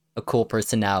cool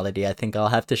personality. I think I'll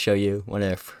have to show you one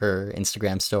of her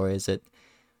Instagram stories. It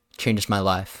changed my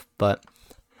life, but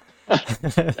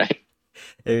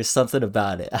there's something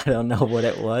about it. I don't know what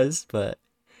it was, but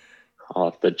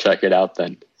I'll have to check it out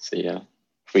then. See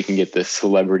if we can get this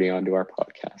celebrity onto our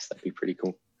podcast. That'd be pretty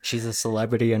cool. She's a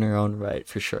celebrity in her own right,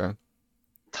 for sure.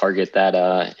 Target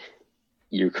that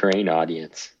Ukraine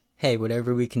audience. Hey,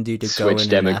 whatever we can do to switch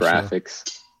go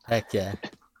demographics. Heck yeah.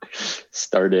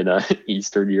 Start in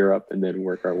Eastern Europe and then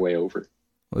work our way over.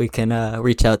 We can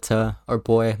reach out to our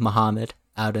boy Muhammad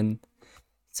out in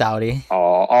Saudi.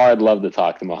 Oh, I'd love to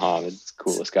talk to Muhammad. It's the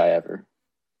coolest guy ever.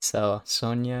 So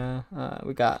Sonia,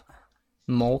 we got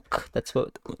Mulk. That's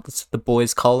what the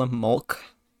boys call him, Mulk.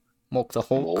 Mulk the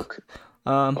Hulk.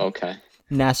 Okay.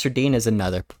 Nasruddin is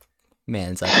another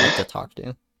man's I'd like to talk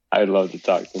to. I'd love to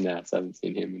talk to Nas. I haven't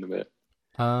seen him in a bit.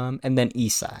 And then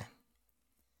Isai.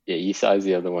 Yeah, Isai's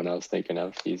the other one I was thinking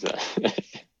of. He's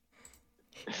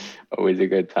always a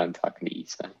good time talking to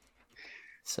Isai.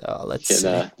 So let's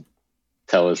see.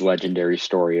 Tell his legendary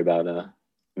story about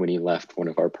when he left one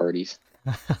of our parties.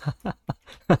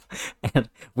 And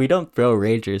we don't throw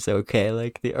ragers, okay?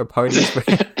 Like our parties,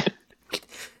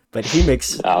 but he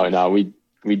makes. No,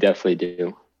 we definitely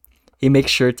do. He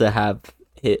makes sure to have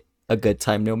it a good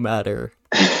time no matter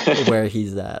where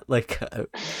he's at. Like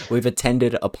we've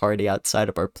attended a party outside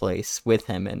of our place with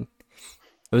him, and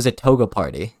it was a toga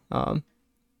party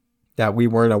that we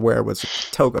weren't aware was a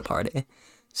toga party.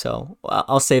 So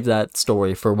I'll save that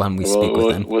story for when we speak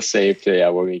with him. We'll save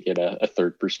when we get a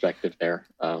third perspective there.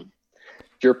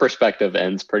 Your perspective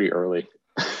ends pretty early.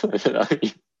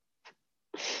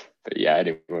 But yeah,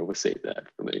 anyway, we'll save that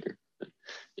for later.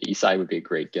 Isai would be a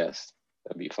great guest.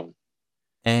 That'd be fun.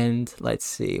 And let's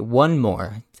see, one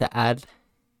more to add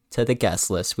to the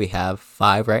guest list. We have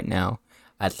 5 right now.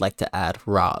 I'd like to add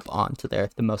Rob onto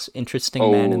there, the most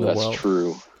interesting man in the world. Oh, that's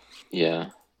true. Yeah.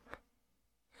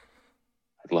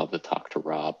 I'd love to talk to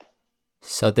Rob.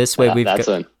 So this way that's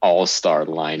an all-star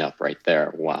lineup right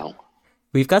there. Wow.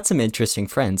 We've got some interesting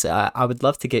friends. I would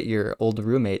love to get your old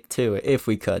roommate too, if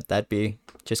we could. That'd be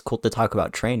just cool to talk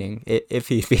about training, if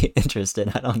he'd be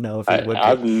interested. I don't know if he would. I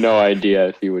have no idea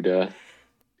if he would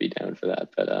be down for that,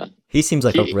 but he seems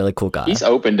like a really cool guy. He's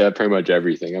open to pretty much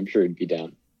everything. I'm sure he'd be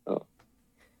down. Oh,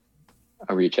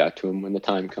 I'll reach out to him when the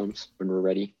time comes, when we're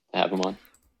ready to have him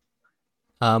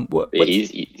on.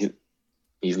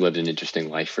 He's lived an interesting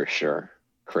life for sure.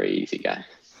 Crazy guy.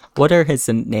 What are his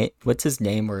name? What's his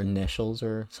name or initials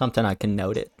or something? I can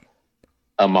note it.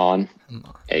 Amon.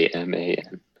 Amon.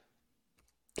 AMAN.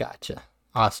 Gotcha.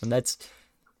 Awesome. That's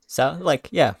so like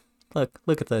yeah.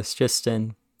 Look at this. Just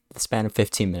in the span of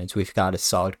 15 minutes, we've got a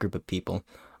solid group of people.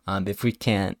 If we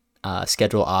can't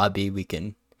schedule Ayyye, we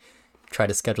can try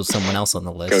to schedule someone else on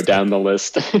the list. Go down the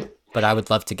list. But I would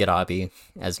love to get Ayyye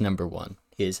as number one.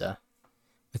 He's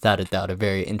without a doubt a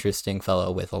very interesting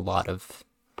fellow with a lot of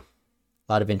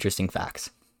interesting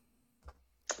facts.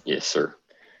 Yes, sir.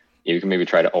 You can maybe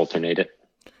try to alternate it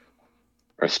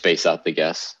or space out the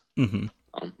guests,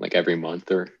 like every month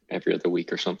or every other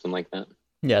week or something like that.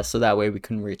 Yeah, so that way we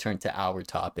can return to our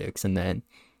topics and then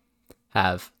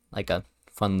have like a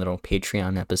fun little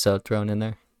Patreon episode thrown in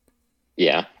there.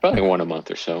 Yeah, probably one a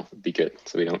month or so would be good,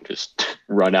 so we don't just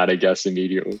run out of guests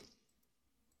immediately.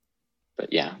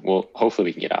 But yeah, well, hopefully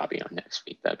we can get Ayyye on next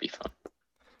week. That'd be fun.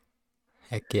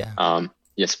 Heck yeah.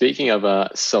 Yeah, speaking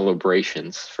of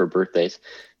celebrations for birthdays,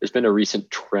 there's been a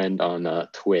recent trend on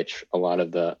Twitch. A lot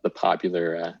of the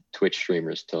popular Twitch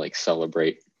streamers to like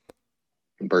celebrate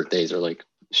birthdays or like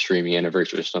streaming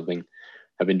anniversary or something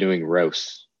have been doing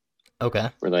roasts. Okay.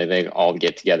 Where they all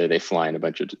get together, they fly in a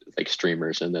bunch of like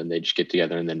streamers, and then they just get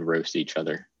together and then roast each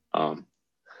other. I was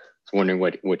wondering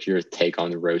what your take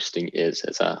on roasting is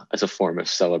as a form of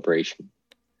celebration.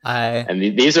 And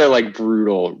these are like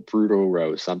brutal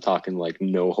roasts. I'm talking like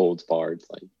no holds barred,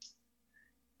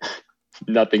 like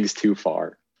nothing's too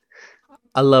far.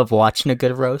 I love watching a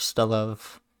good roast. I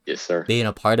love yes, sir. Being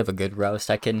a part of a good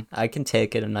roast. I can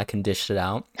take it and I can dish it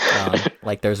out.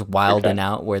 Like there's Wild and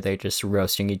Out where they're just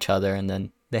roasting each other, and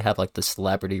then they have like the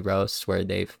celebrity roasts where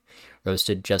they've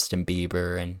roasted Justin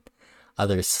Bieber and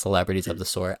other celebrities of the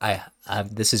sort.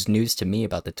 This is news to me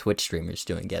about the Twitch streamers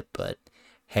doing it, but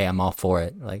hey, I'm all for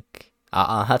it. Like,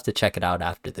 I'll have to check it out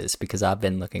after this because I've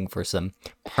been looking for some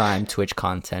prime Twitch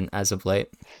content as of late.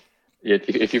 Yeah,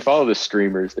 if you follow the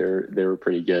streamers, they were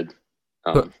pretty good.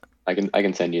 I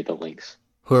can send you the links.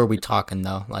 Who are we talking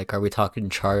though? Like, are we talking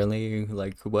Charlie?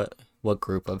 Like, what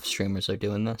group of streamers are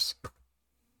doing this?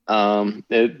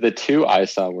 The two I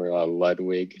saw were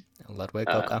Ludwig. Ludwig,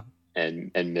 okay.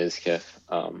 And Mizkif.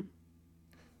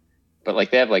 But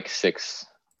like they have like 6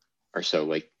 or so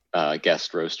like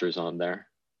guest roasters on there.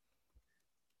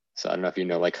 So I don't know if you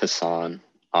know like Hassan,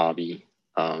 Ayyye,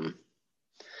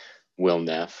 Will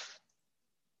Neff.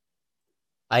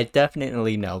 I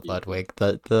definitely know Ludwig,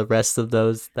 but the rest of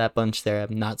that bunch there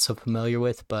I'm not so familiar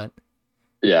with, but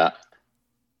yeah,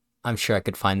 I'm sure I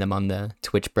could find them on the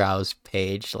Twitch browse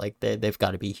page. Like they've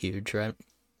got to be huge, right?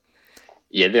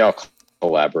 Yeah, they all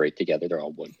collaborate together. They're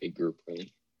all one big group,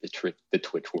 really. The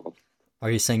Twitch world. Are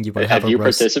you saying you would have you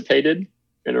participated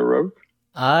in a roast?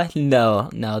 No.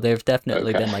 There've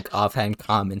definitely been like offhand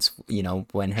comments,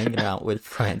 when hanging out with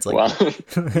friends. Like, well,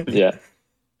 yeah.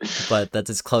 But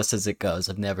that's as close as it goes.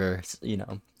 I've never,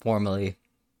 formally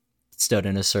stood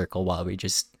in a circle while we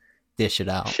just dish it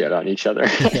out. Shit on each other.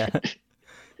 Yeah.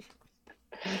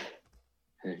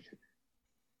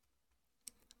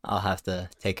 I'll have to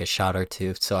take a shot or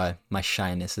two so my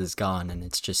shyness is gone and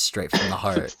it's just straight from the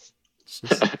heart. It's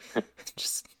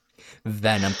just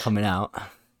venom coming out.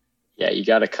 Yeah, you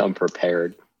got to come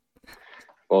prepared,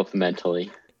 both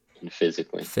mentally and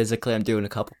physically. Physically, I'm doing a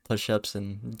couple push-ups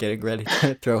and getting ready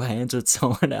to throw hands with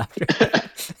someone after.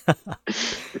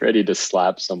 Ready to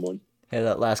slap someone. Hey,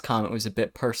 that last comment was a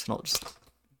bit personal. Just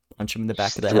punch him in the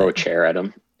back of the head. Throw a chair at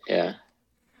him. Yeah.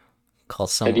 Call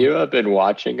someone. Have you been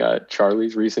watching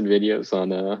Charlie's recent videos on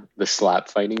the slap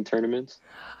fighting tournaments?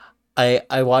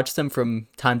 I watch them from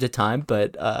time to time,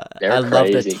 but I love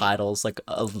the titles. Like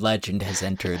a legend has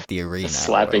entered the arena. The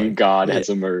slapping god has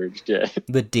emerged. Yeah.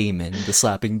 The demon, the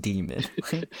slapping demon.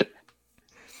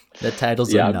 The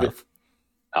title's enough.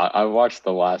 I watched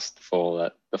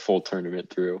the full tournament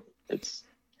through.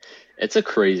 It's a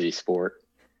crazy sport.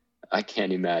 I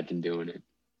can't imagine doing it.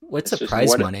 What's the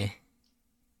prize money?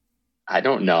 I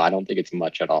don't know. I don't think it's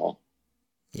much at all.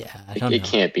 Yeah, I don't know. It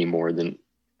can't be more than,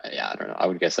 I don't know. I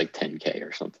would guess like 10K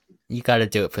or something. You got to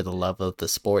do it for the love of the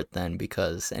sport then,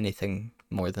 because anything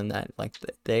more than that, like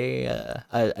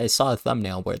I saw a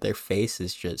thumbnail where their face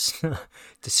is just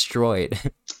destroyed.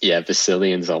 Yeah,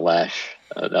 Vasily and Zalesh.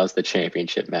 That was the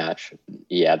championship match.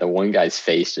 Yeah, the one guy's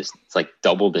face it's like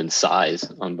doubled in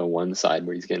size on the one side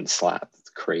where he's getting slapped. It's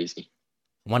crazy.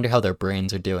 I wonder how their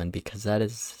brains are doing, because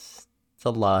it's a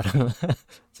lot of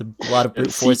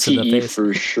brute force in the face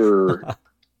for sure.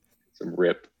 Some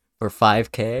rip for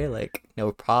 5K, like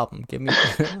no problem. Give me.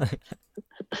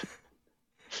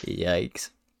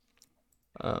 Yikes.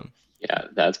 Yeah,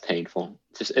 that's painful.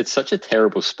 just it's such a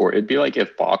terrible sport. It'd be like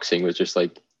if boxing was just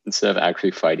like instead of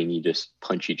actually fighting, you just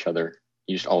punch each other.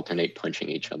 You just alternate punching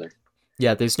each other.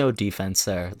 Yeah, there's no defense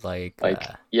there. Like,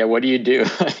 yeah, what do you do?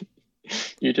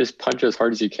 You just punch as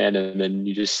hard as you can, and then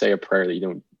you just say a prayer that you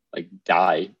don't like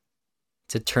die.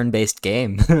 it's a turn-based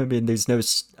game. I mean, there's no.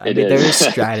 It there is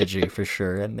is. strategy for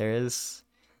sure, and there is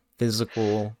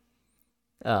physical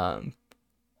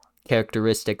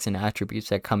characteristics and attributes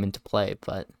that come into play.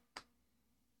 But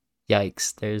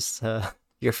yikes, there's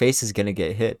your face is gonna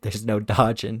get hit. There's no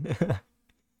dodging.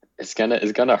 It's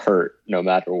gonna hurt no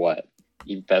matter what.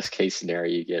 Best case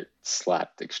scenario, you get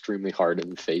slapped extremely hard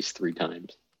in the face 3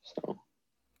 times.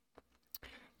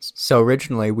 So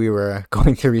originally we were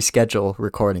going to reschedule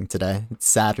recording today. It's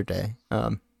Saturday,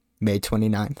 May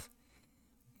 29th.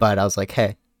 But I was like,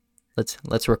 hey,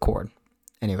 let's record.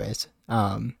 Anyways,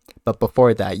 but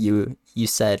before that, you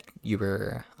said you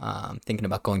were thinking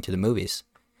about going to the movies.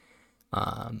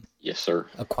 Yes, sir.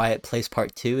 A Quiet Place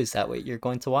Part 2, is that what you're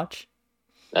going to watch?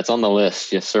 That's on the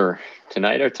list. Yes, sir.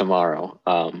 Tonight or tomorrow.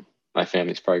 My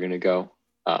family's probably going to go.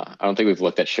 I don't think we've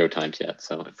looked at show times yet.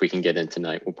 So if we can get in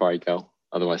tonight, we'll probably go.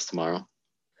 Otherwise, tomorrow.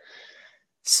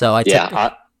 So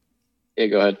Yeah,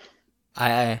 go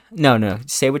ahead. No.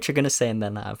 Say what you're gonna say, and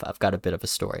then I've got a bit of a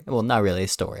story. Well, not really a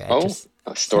story.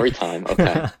 Story time.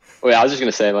 Okay. Well, I was just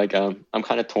gonna say, like, I'm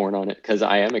kind of torn on it because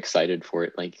I am excited for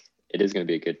it. Like, it is gonna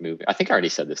be a good movie. I think I already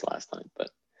said this last time, but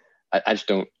I just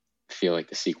don't feel like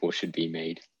the sequel should be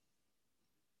made.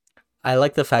 I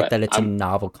like the fact But that it's a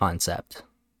novel concept.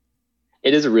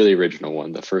 it is a really original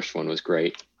one. The first one was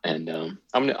great, and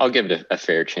I'll give it a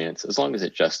fair chance as long as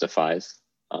it justifies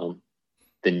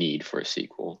the need for a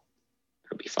sequel.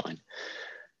 It'll be fine.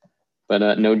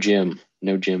 But no Jim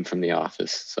from The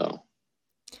Office. So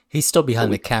He's still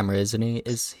behind the camera, isn't he?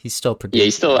 Is he still producing? yeah,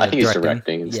 he's still. I think directing? he's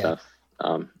directing and stuff.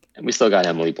 And we still got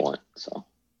Emily Blunt, so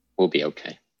we'll be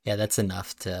okay. Yeah, that's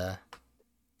enough to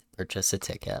purchase a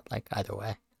ticket. Like either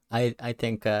way, I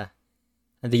think the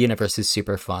universe is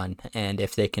super fun, and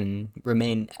if they can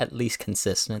remain at least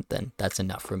consistent, then that's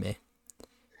enough for me.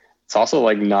 It's also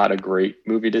like not a great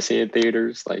movie to see in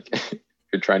theaters. Like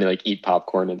you're trying to like eat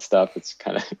popcorn and stuff. It's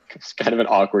kind of an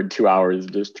awkward 2 hours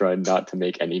just trying not to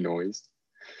make any noise.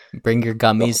 Bring your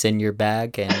gummies in your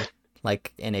bag and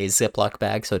like in a Ziploc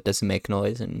bag so it doesn't make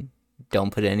noise, and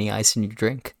don't put any ice in your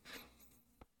drink.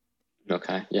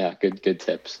 Okay, yeah, good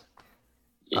tips.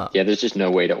 Yeah, there's just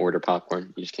no way to order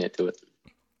popcorn. You just can't do it.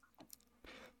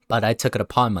 But I took it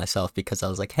upon myself because I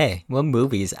was like, hey, what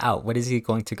movie is out? What is he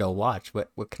going to go watch?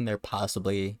 What can there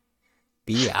possibly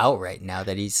be out right now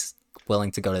that he's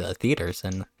willing to go to the theaters?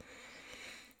 And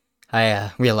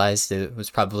I realized it was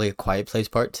probably A Quiet Place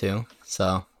Part 2.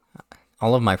 So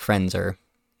all of my friends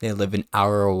they live an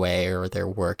hour away or they're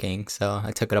working. So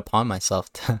I took it upon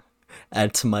myself to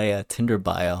add to my Tinder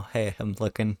bio. Hey, I'm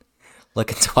looking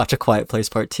to watch A Quiet Place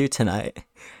Part 2 tonight.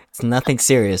 It's nothing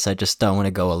serious. I just don't want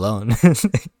to go alone.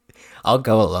 I'll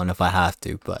go alone if I have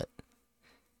to, but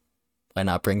why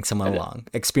not bring someone along?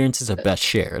 Experiences are best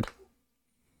shared.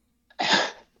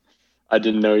 I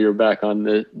didn't know you were back on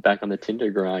the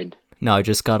Tinder grind. No, I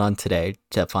just got on today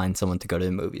to find someone to go to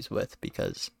the movies with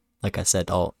because, like I said,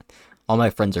 all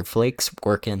my friends are flakes,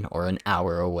 working, or an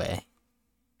hour away.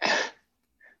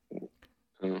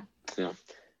 Yeah.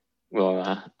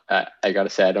 Well, I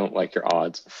gotta say I don't like your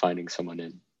odds of finding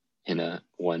someone in a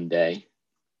one day.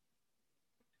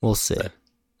 We'll see.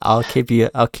 I'll keep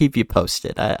you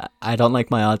posted. I don't like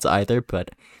my odds either,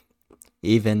 but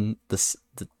even the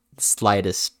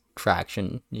slightest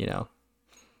traction, the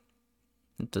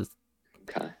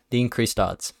increased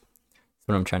odds. That's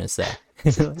what I'm trying to say.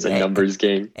 It's a numbers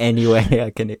game. Anyway,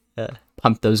 I can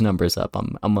pump those numbers up.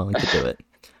 I'm willing to do it.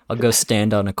 I'll go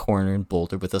stand on a corner in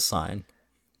Boulder with a sign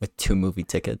with 2 movie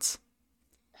tickets.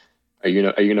 Are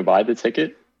you gonna buy the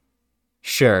ticket?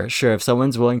 Sure. If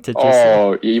someone's willing to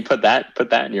just you put that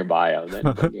in your bio, then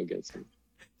you'll get some.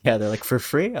 Yeah, they're like, for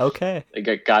free? Okay.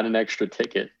 They got an extra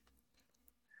ticket.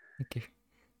 Okay.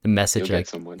 The message You'll get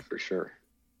someone for sure.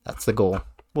 That's the goal.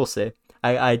 We'll see.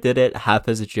 I did it half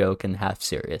as a joke and half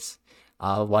serious.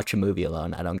 I'll watch a movie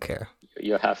alone. I don't care.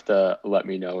 You'll have to let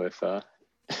me know if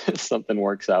something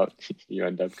works out. You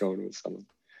end up going with someone.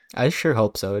 I sure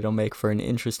hope so. It'll make for an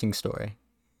interesting story.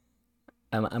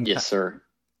 Yes, sir.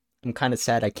 I'm kind of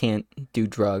sad I can't do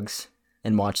drugs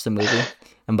and watch the movie.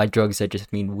 And by drugs, I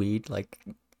just mean weed. Like,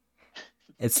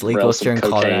 it's legal here in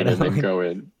Colorado. And then go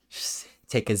in. Just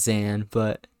take a Xan,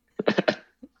 but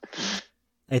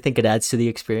I think it adds to the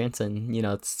experience. And,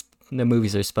 the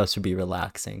movies are supposed to be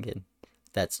relaxing, and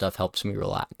that stuff helps me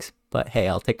relax. But hey,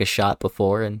 I'll take a shot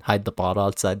before and hide the bottle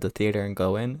outside the theater and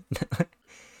go in.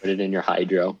 Put it in your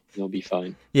hydro. You'll be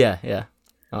fine. Yeah.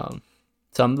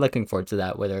 So I'm looking forward to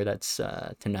that, whether that's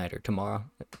tonight or tomorrow.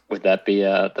 Would that be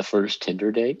the first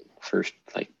Tinder date? First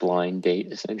like blind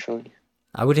date, essentially.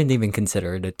 I wouldn't even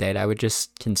consider it a date. I would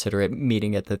just consider it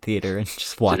meeting at the theater and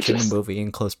just watching a movie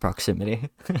in close proximity.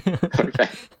 Okay.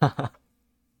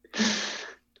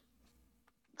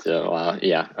 So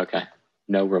yeah, okay.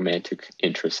 No romantic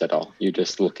interest at all. You're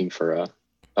just looking for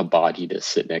a body to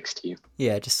sit next to you.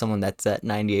 Yeah, just someone that's at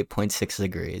 98.6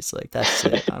 degrees. Like that's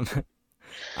it.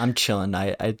 I'm chilling.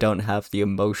 I don't have the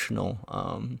emotional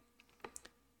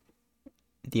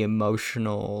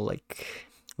like,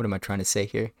 what am I trying to say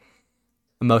here?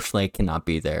 Emotionally, I cannot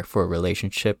be there for a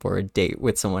relationship or a date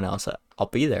with someone else. I'll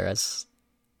be there as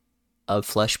a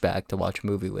flashback to watch a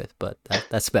movie with, but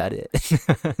that's about it.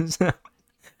 That's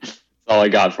all I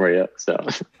got for you. So,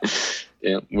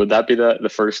 yeah, would that be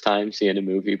the first time seeing a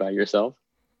movie by yourself?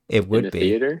 It would in a be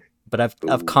theater? But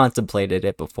I've contemplated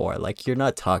it before. Like, you're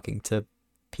not talking to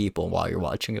people while you're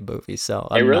watching a movie, so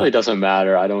it really doesn't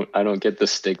matter. I don't get the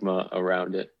stigma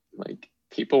around it. Like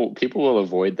people will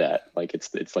avoid that. Like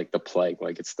it's like the plague.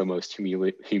 Like it's the most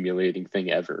humiliating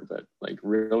thing ever. But like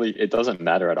really, it doesn't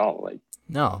matter at all. Like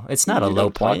no, it's not a you low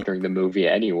don't talk point. during the movie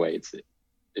anyway. It's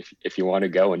if you want to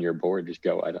go and you're bored, just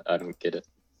go. I don't get it.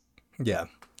 Yeah,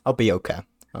 I'll be okay.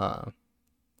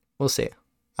 We'll see.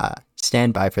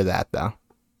 Stand by for that though.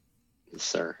 Yes,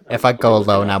 sir. If I go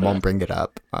alone, I won't bring it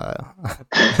up. I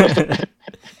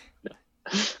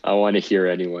want to hear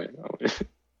anyway.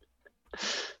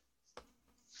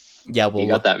 Yeah, well, you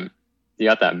got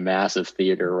that massive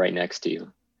theater right next to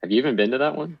you. Have you even been to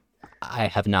that one? I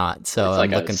have not, so it's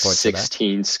like I'm looking forward to that.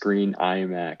 16 screen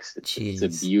IMAX. It's a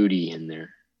beauty in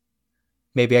there.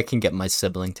 Maybe I can get my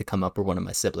sibling to come up, or one of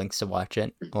my siblings to watch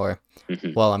it, or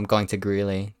well, I'm going to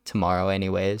Greeley tomorrow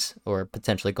anyways, or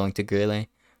potentially going to Greeley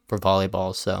for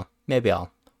volleyball, so maybe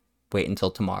I'll wait until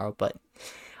tomorrow, but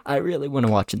I really want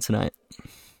to watch it tonight.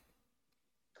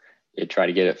 Yeah, try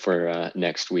to get it for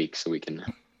next week so we can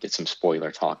get some spoiler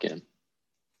talk in.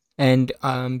 And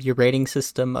your rating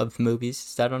system of movies,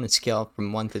 is that on a scale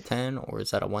from 1 to 10, or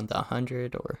is that a 1 to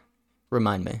 100, or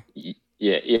remind me?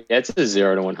 Yeah, it's a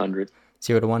 0 to 100.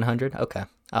 0 to 100? Okay.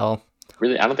 I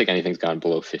don't think anything's gone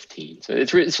below 15. So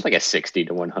it's like a 60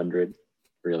 to 100,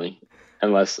 really.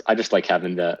 Unless I just like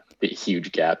having the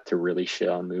huge gap to really shit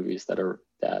on movies that are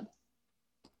bad.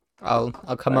 I'll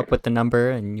come up with the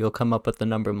number, and you'll come up with the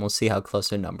number, and we'll see how close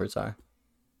the numbers are.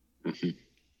 Mm-hmm.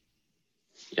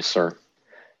 Yes, sir.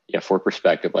 Yeah, for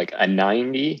perspective, like a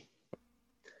 90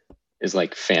 is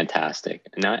like fantastic.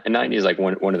 A 90 is like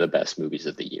one of the best movies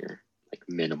of the year, like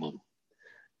minimum.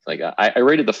 Like I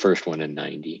rated the first one a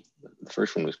 90. The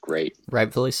first one was great.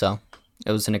 Rightfully so.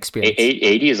 It was an experience.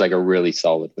 80 is like a really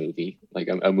solid movie, like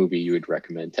a movie you would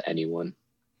recommend to anyone.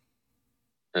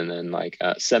 And then like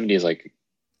 70 is like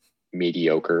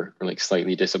mediocre or like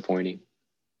slightly disappointing.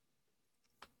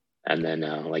 And then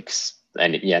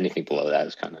anything below that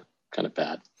is kind of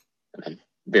bad. And then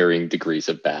varying degrees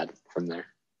of bad from there.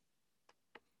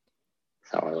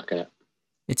 That's how I look at it.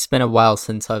 It's been a while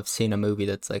since I've seen a movie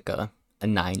that's like a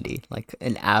 90, like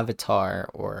an Avatar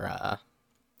or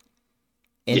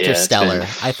Interstellar.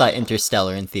 Yeah, I thought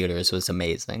Interstellar in theaters was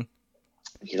amazing.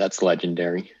 Yeah, that's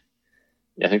legendary.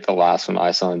 Yeah, I think the last one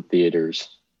I saw in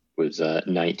theaters was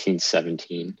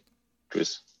 1917. It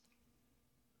was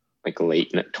like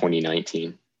late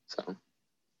 2019. So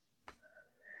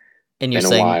and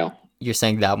you're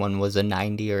saying that one was a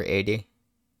 90 or 80?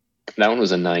 That one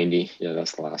was a 90. Yeah,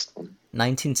 that's the last one.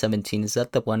 1917, is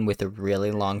that the one with a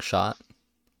really long shot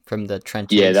from the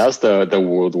trenches? Yeah, that was the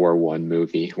World War I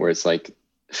movie where it's like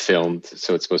filmed,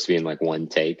 so it's supposed to be in like one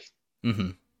take.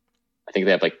 Mm-hmm. I think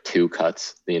they have like 2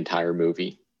 cuts the entire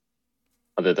movie.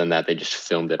 Other than that, they just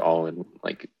filmed it all in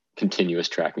like continuous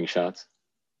tracking shots.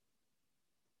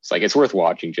 It's like it's worth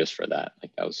watching just for that.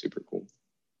 Like that was super cool.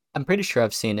 I'm pretty sure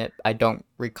I've seen it. I don't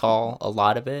recall a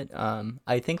lot of it.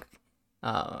 I think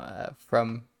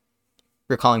from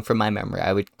recalling from my memory,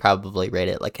 I would probably rate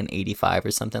it like an 85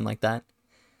 or something like that.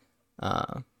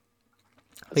 But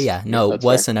yeah, no, it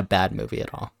wasn't a bad movie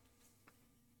at all.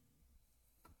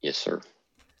 Yes, sir.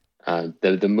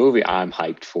 The movie I'm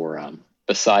hyped for,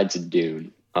 besides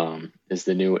Dune, is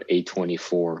the new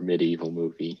A24 medieval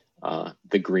movie,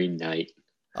 The Green Knight.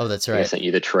 Oh, that's right. I sent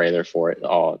you the trailer for it.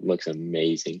 Oh, it looks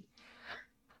amazing.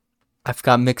 I've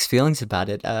got mixed feelings about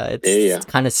it. It's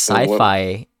kind of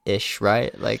sci-fi-ish,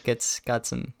 right? Like it's got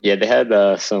some. Yeah, they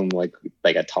had some like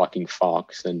a talking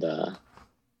fox and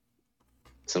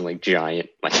some like giant,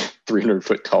 like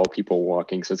 300-foot tall people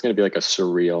walking. So it's gonna be like a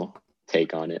surreal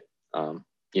take on it.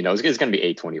 It's gonna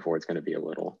be A24. It's gonna be a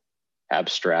little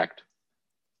abstract.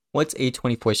 What's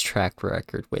A24's track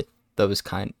record with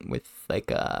like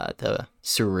the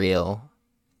surreal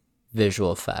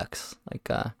visual effects? Like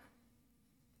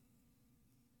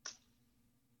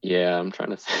Yeah, I'm trying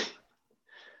to think.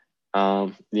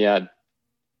 Yeah,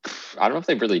 I don't know if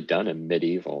they've really done a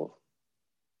medieval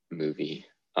movie.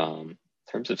 In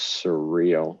terms of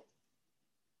surreal,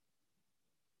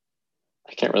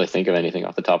 I can't really think of anything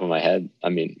off the top of my head. I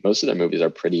mean, most of their movies are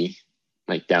pretty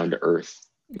like down to earth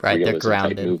right, they're realism type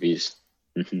grounded. movies.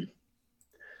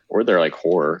 Or they're like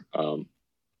horror.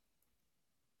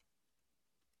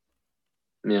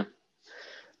 Yeah,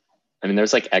 I mean,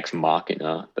 there's like Ex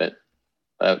Machina, but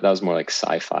that was more like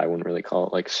sci-fi. I wouldn't really call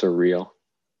it like surreal.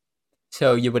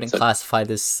 So you wouldn't So classify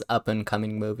this up and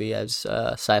coming movie as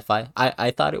sci-fi?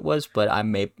 I thought it was, but I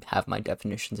may have my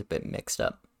definitions a bit mixed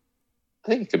up. I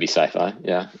think it could be sci-fi.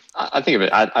 Yeah, I think of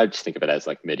it. I just think of it as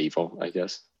like medieval. I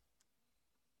guess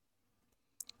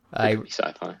it I could be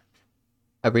sci-fi.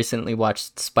 I recently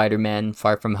watched Spider-Man: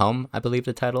 Far From Home. I believe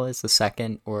the title is the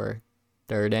second or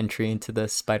third entry into the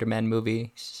Spider-Man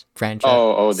movie franchise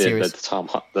The series. Tom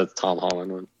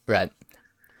Holland one. Right.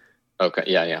 Okay,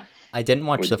 yeah. I didn't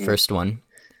watch the first one.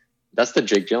 That's the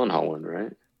Jake Gyllenhaal one,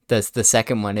 right? The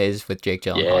second one is with Jake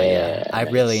Gyllenhaal. Yeah, Yeah, I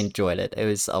really nice. enjoyed it. It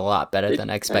was a lot better than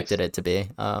I expected Nice. it to be.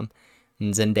 And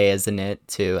Zendaya's in it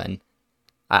too, and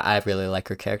I really like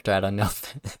her character. I don't know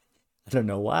I don't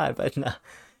know why, but no.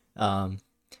 Um,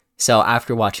 so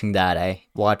after watching that, I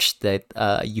watched the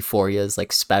Euphoria's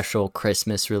like special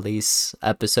Christmas release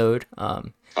episode. I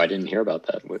didn't hear about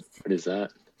that. What is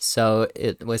that? So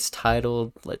it was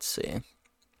titled. Let's see.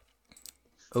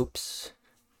 Oops.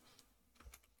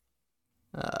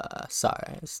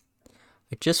 Sorry,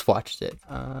 I just watched it.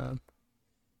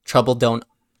 Trouble Don't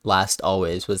Last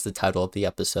Always was the title of the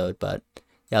episode, but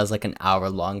yeah, it was like an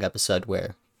hour-long episode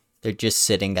where they're just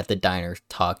sitting at the diner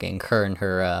talking. Her and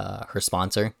her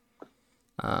sponsor.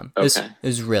 Okay. It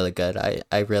was really good.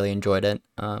 I really enjoyed it.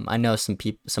 I know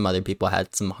some other people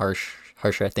had some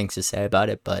harsher things to say about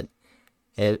it, but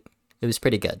it was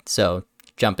pretty good. So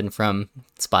jumping from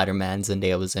Spider-Man,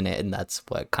 Zendaya was in it, and that's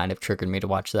what kind of triggered me to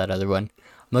watch that other one.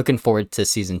 I'm looking forward to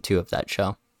season 2 of that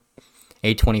show.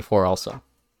 A24 also.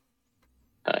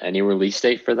 Any release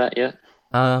date for that yet?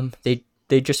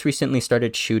 They just recently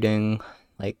started shooting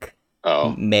like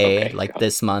Oh, May, okay. like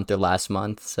this month or last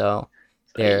month. So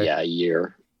they're Yeah, a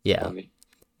year. yeah. Probably.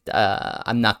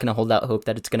 I'm not gonna hold out hope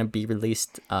that it's gonna be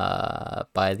released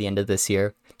by the end of this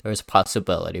year. There's a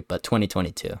possibility, but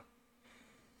 2022.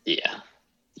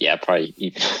 Yeah, probably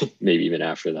even, maybe even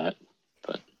after that.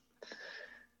 But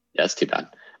yeah, it's too bad.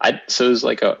 So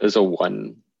it was a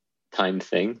one time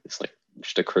thing. It's like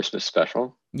just a Christmas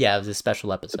special. Yeah, it was a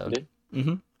special episode.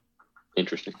 Mm-hmm.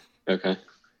 Interesting. Okay.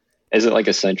 Is it like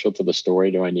essential to the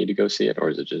story? Do I need to go see it, or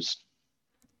is it just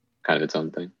kind of its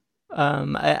own thing?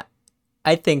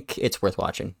 I think it's worth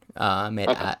watching.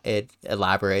 Okay. It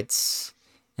elaborates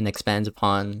and expands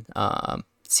upon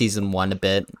season 1 a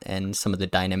bit and some of the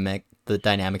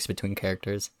dynamics between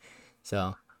characters.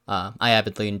 So I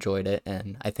avidly enjoyed it,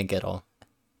 and I think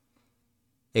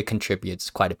it contributes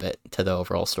quite a bit to the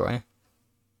overall story.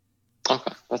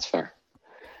 Okay, that's fair.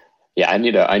 Yeah, I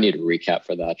need a recap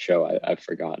for that show. I've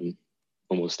forgotten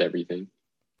almost everything.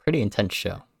 Pretty intense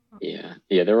show. Yeah,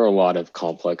 there were a lot of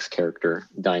complex character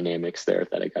dynamics there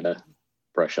that I gotta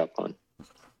brush up on.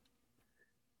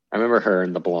 I remember her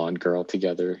and the blonde girl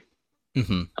together.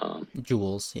 Mm-hmm. Um,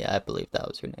 Jules, yeah, I believe that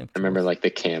was her name. I remember like the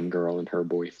cam girl and her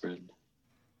boyfriend.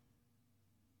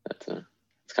 That's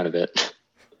kind of it.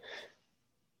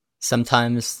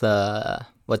 Sometimes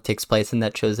what takes place in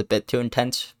that show is a bit too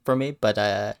intense for me,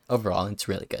 but overall it's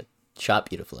really good. Shot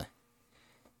beautifully.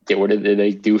 Yeah, what did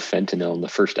they do fentanyl in the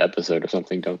first episode or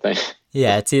something? Don't they?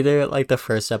 Yeah, it's either like the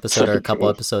first episode or a couple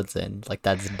episodes in. Like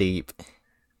that's deep.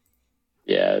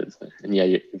 Yeah, and yeah,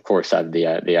 you, of course, have the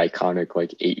iconic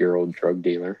like 8-year-old drug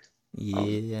dealer.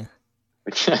 Yeah.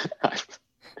 Which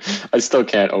I still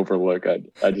can't overlook.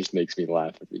 That just makes me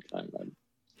laugh every time.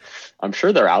 I'm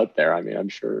sure they're out there. I mean, I'm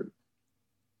sure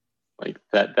like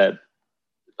that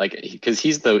like because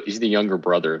he's the younger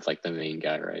brother of like the main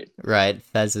guy, right? Right.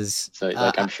 Fez is. So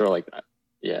like I'm sure like that.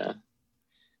 Yeah.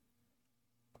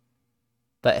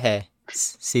 But hey,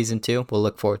 season 2. We'll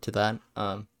look forward to that.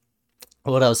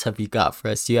 What else have you got for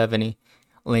us? Do you have any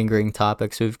lingering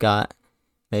topics we've got?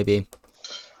 Maybe.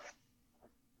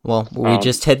 Well, we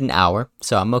just hit an hour,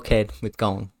 so I'm okay with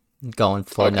going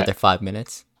for another 5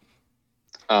 minutes.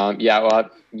 Yeah,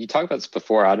 well, you talked about this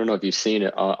before. I don't know if you've seen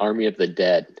it. Army of the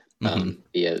Dead. Mm-hmm.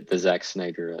 The Zack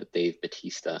Snyder, Dave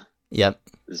Bautista. Yep.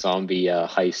 Zombie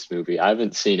heist movie. I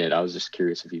haven't seen it. I was just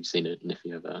curious if you've seen it and if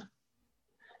you have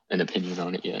an opinion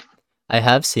on it yet. I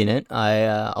have seen it. I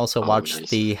also watched nice.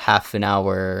 the half an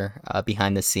hour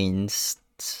behind the scenes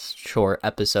short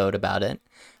episode about it.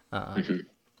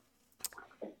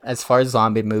 As far as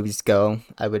zombie movies go,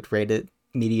 I would rate it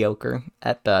mediocre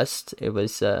at best. It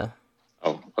was Oh,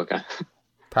 okay.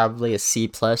 probably a C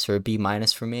plus or a B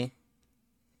minus for me.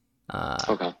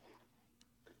 Okay.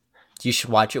 You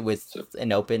should watch it with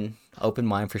an open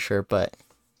mind for sure, but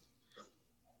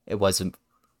it wasn't.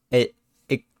 It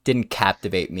didn't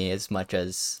captivate me as much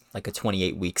as like a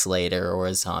 28 Weeks Later or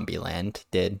a Zombieland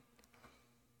did.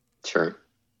 Sure.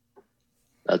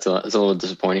 That's a little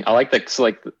disappointing. I like that. So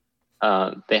like,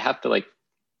 they have to like.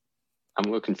 I'm a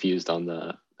little confused on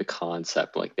the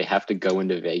concept. Like they have to go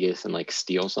into Vegas and like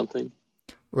steal something.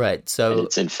 Right. So and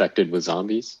it's infected with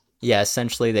zombies. Yeah,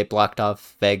 essentially they blocked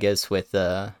off Vegas with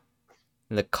the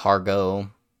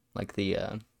cargo, like the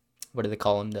what do they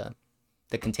call them,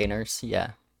 the containers?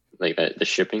 Yeah. Like the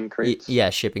shipping crates.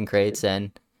 Yeah, shipping crates,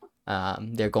 and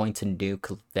they're going to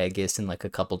nuke Vegas in like a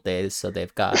couple days, so they're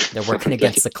working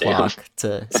against the clock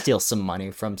to steal some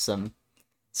money from some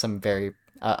very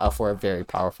for a very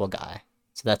powerful guy.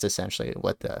 So that's essentially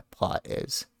what the plot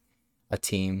is. A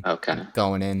team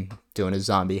going in, doing a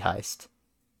zombie heist.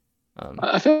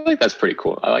 I feel like that's pretty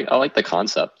cool. I like the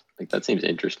concept. Like that seems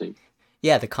interesting.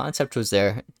 Yeah, the concept was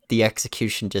there. The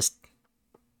execution just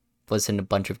was in a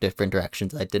bunch of different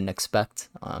directions I didn't expect.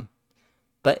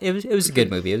 But it was a good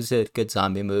movie. It was a good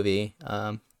zombie movie.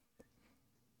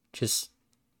 Just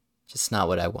not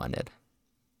what I wanted.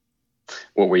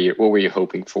 What were you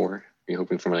hoping for? Were you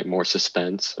hoping for like more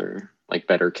suspense or like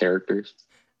better characters?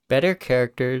 Better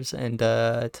characters, and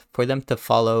for them to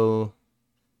follow.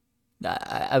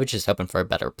 I was just hoping for a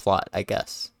better plot, I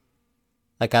guess.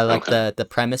 Like I like the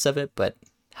premise of it, but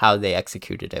how they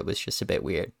executed it was just a bit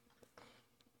weird.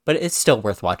 But it's still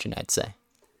worth watching, I'd say.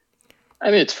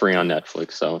 I mean, it's free on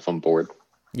Netflix, so if I'm bored,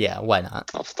 yeah, why not?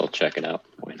 I'll still check it out.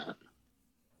 Why not?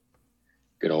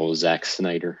 Good old Zack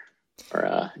Snyder,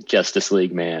 or Justice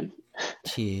League man.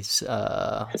 Jeez,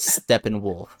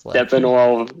 Steppenwolf.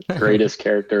 Steppenwolf, greatest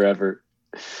character ever.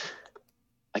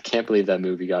 I can't believe that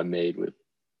movie got made with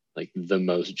like the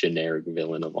most generic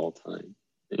villain of all time.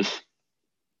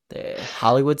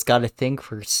 Hollywood's got a thing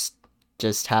for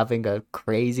just having a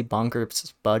crazy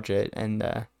bonkers budget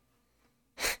and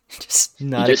just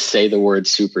not. You just say the word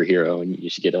superhero and you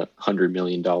should get $100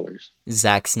 million.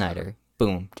 Zack Snyder,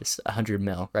 boom, just $100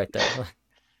 million right there.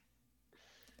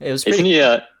 It was. Isn't he?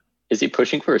 Is he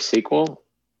pushing for a sequel?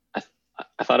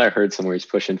 I thought I heard somewhere he's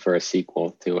pushing for a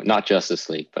sequel to not Justice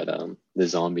League, but the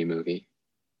zombie movie,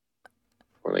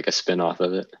 or like a spin-off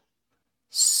of it.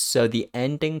 So the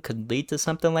ending could lead to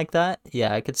something like that.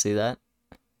 Yeah, I could see that.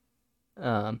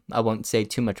 I won't say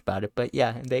too much about it, but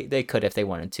yeah, they could if they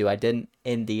wanted to. I didn't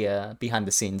in the behind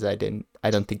the scenes. I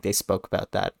don't think they spoke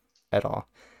about that at all.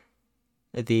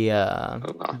 The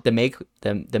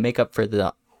makeup for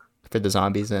the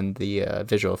zombies and the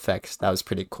visual effects, that was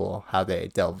pretty cool. How they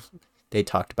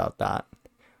talked about that.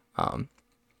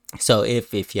 So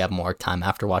if you have more time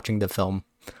after watching the film,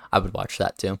 I would watch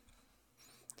that too.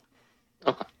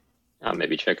 Okay, I'll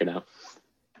maybe check it out.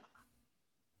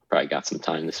 Probably got some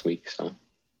time this week, so.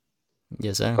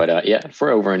 Yes, sir. But yeah,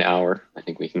 for over an hour, I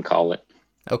think we can call it.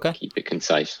 Okay. Keep it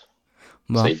concise.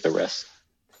 Well, save the rest.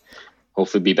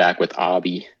 Hopefully be back with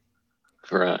Ayyye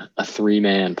for a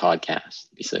 3-man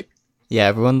podcast. Be sick. Yeah,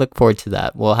 everyone look forward to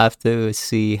that. We'll have to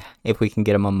see if we can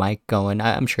get him a mic going.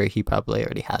 I'm sure he probably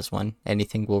already has one.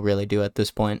 Anything we'll really do at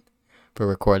this point for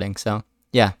recording. So,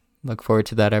 yeah, look forward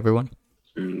to that, everyone.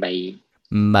 Bye.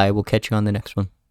 Bye. We'll catch you on the next one.